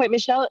 If it's not Point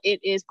Michel, it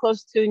is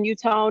close to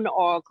Newtown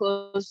or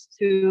close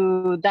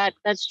to that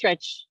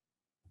stretch.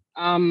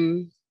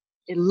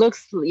 It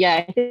looks,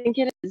 yeah, I think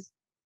it is.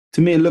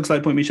 To me, it looks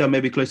like Point Michel,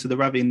 maybe close to the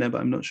ravine there, but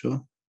I'm not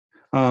sure.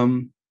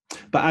 But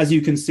as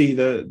you can see,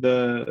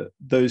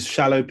 those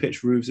shallow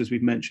pitch roofs, as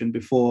we've mentioned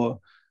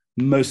before,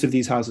 most of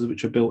these houses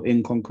which are built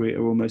in concrete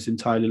are almost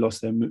entirely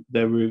lost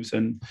their roofs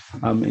and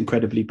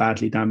incredibly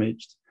badly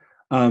damaged.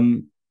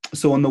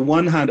 So on the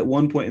one hand, at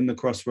one point in the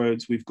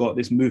crossroads, we've got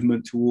this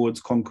movement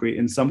towards concrete,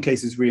 in some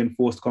cases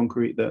reinforced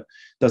concrete that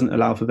doesn't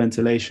allow for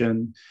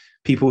ventilation.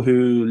 People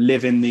who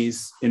live in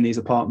these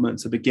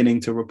apartments are beginning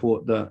to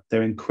report that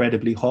they're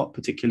incredibly hot,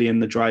 particularly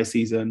in the dry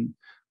season,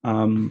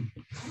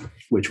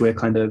 which we're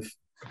coming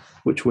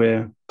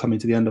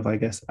to the end of, I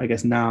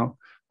guess now.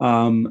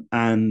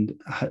 And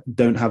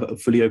don't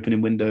have fully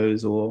opening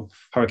windows or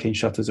hurricane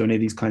shutters or any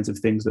of these kinds of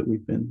things that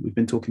we've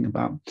been talking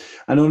about.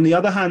 And on the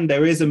other hand,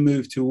 there is a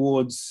move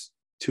towards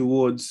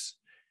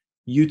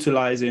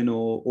utilizing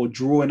or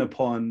drawing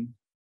upon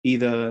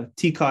either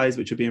tikais,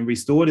 which are being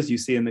restored, as you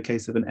see in the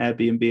case of an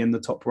Airbnb in the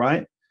top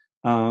right,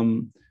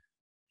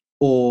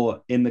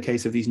 or in the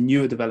case of these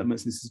newer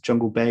developments, this is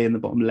Jungle Bay in the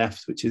bottom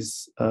left, which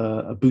is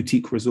a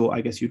boutique resort,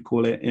 I guess you'd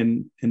call it,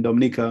 in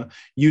Dominica,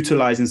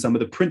 utilizing some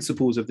of the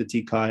principles of the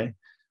tikai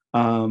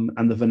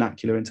and the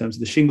vernacular in terms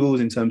of the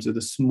shingles, in terms of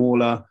the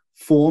smaller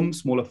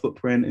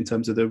footprint, in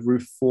terms of the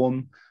roof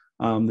form,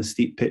 the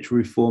steep pitch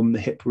roof form, the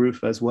hip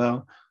roof as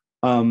well.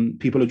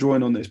 People are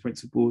drawing on those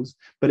principles,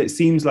 but it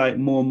seems like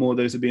more and more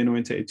those are being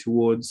orientated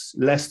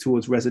less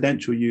towards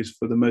residential use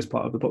for the most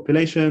part of the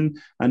population,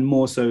 and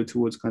more so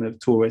towards kind of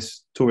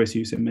tourist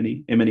use in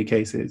many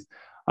cases.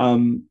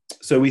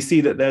 So we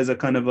see that there's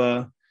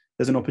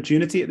an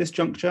opportunity at this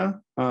juncture,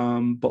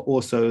 but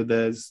also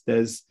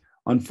there's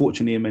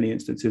unfortunately in many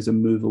instances a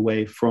move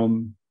away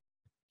from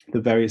the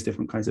various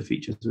different kinds of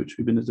features which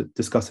we've been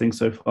discussing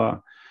so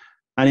far.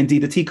 And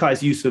indeed, the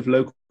tikai's use of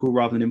local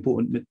rather than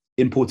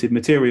imported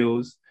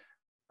materials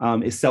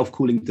is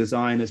self-cooling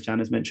design, as Jeanne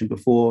has mentioned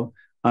before,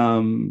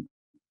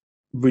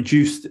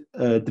 reduced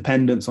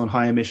dependence on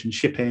high emission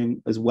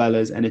shipping, as well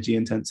as energy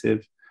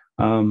intensive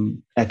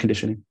air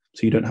conditioning.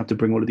 So you don't have to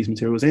bring all of these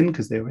materials in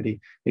because they already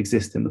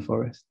exist in the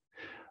forest.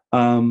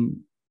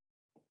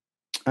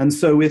 And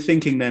so we're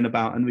thinking then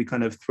about, and we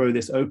kind of throw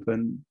this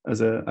open as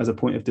a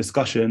point of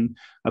discussion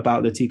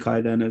about the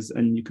tikai then,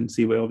 and you can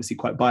see we're obviously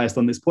quite biased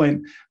on this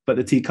point, but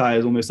the tikai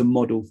is almost a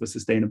model for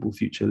sustainable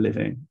future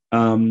living.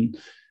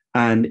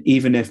 And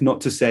even if not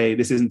to say,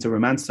 this isn't to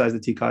romanticize the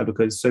tikai,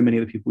 because so many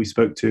of the people we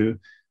spoke to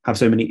have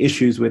so many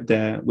issues with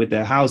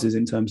their houses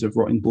in terms of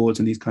rotting boards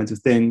and these kinds of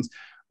things.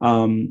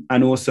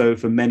 And also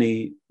for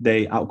many,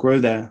 they outgrow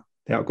their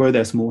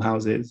small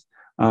houses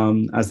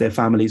as their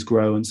families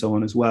grow and so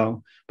on as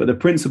well. But the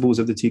principles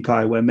of the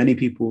tikai, where many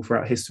people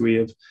throughout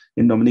history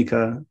in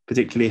Dominica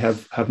particularly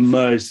have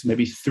merged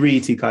maybe 3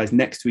 tikais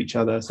next to each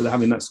other, so they're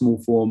having that small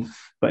form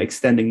but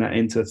extending that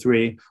into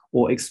 3,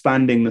 or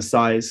expanding the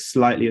size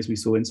slightly, as we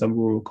saw in some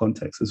rural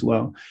contexts as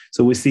well.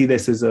 So we see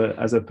this as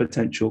a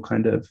potential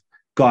kind of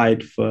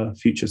guide for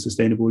future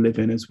sustainable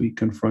living as we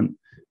confront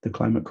the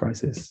climate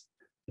crisis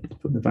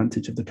from the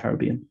vantage of the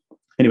Caribbean.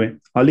 Anyway,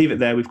 I'll leave it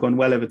there. We've gone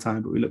well over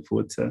time, but we look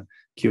forward to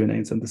Q&A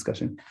and some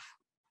discussion.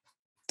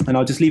 And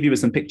I'll just leave you with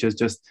some pictures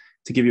just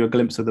to give you a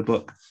glimpse of the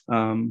book,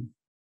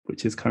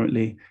 which is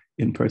currently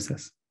in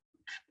process.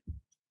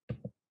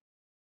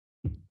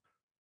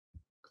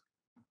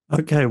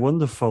 Okay,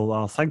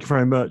 wonderful. Thank you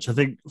very much. I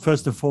think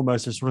first and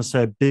foremost, I just want to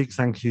say a big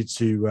thank you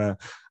to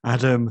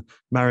Adom,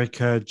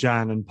 Marica,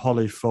 Jeanne, and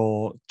Polly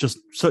for just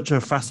such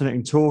a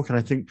fascinating talk. And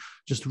I think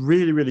just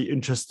really, really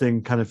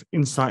interesting kind of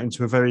insight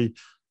into a very,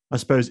 I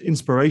suppose,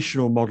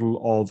 inspirational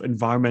model of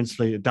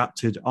environmentally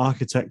adapted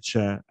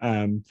architecture.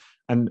 And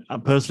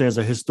personally, as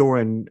a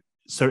historian,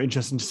 so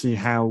interesting to see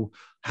how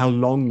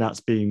long that's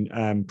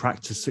been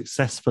practiced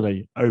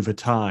successfully over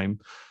time.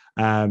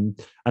 And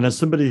as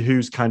somebody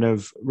whose kind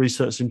of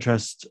research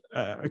interests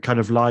kind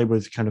of lie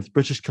with kind of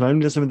British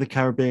colonialism in the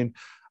Caribbean,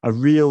 a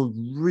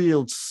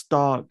real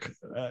stark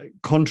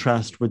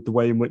contrast with the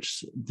way in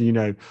which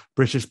the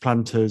British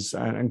planters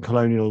and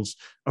colonials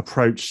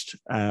approached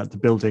the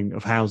building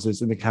of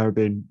houses in the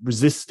Caribbean,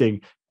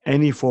 resisting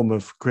any form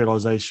of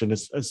creolization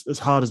as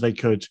hard as they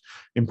could,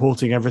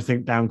 importing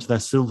everything down to their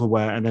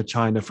silverware and their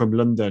china from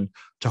London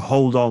to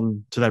hold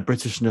on to their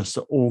Britishness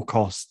at all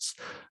costs,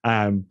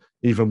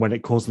 even when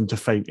it caused them to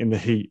faint in the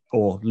heat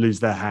or lose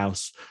their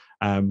house.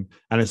 And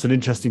it's an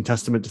interesting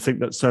testament to think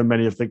that so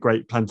many of the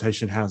great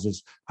plantation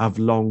houses have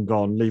long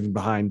gone, leaving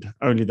behind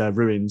only their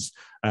ruins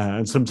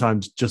and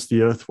sometimes just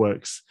the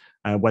earthworks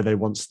where they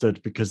once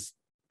stood, because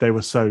they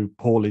were so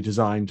poorly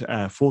designed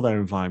for their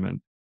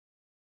environment.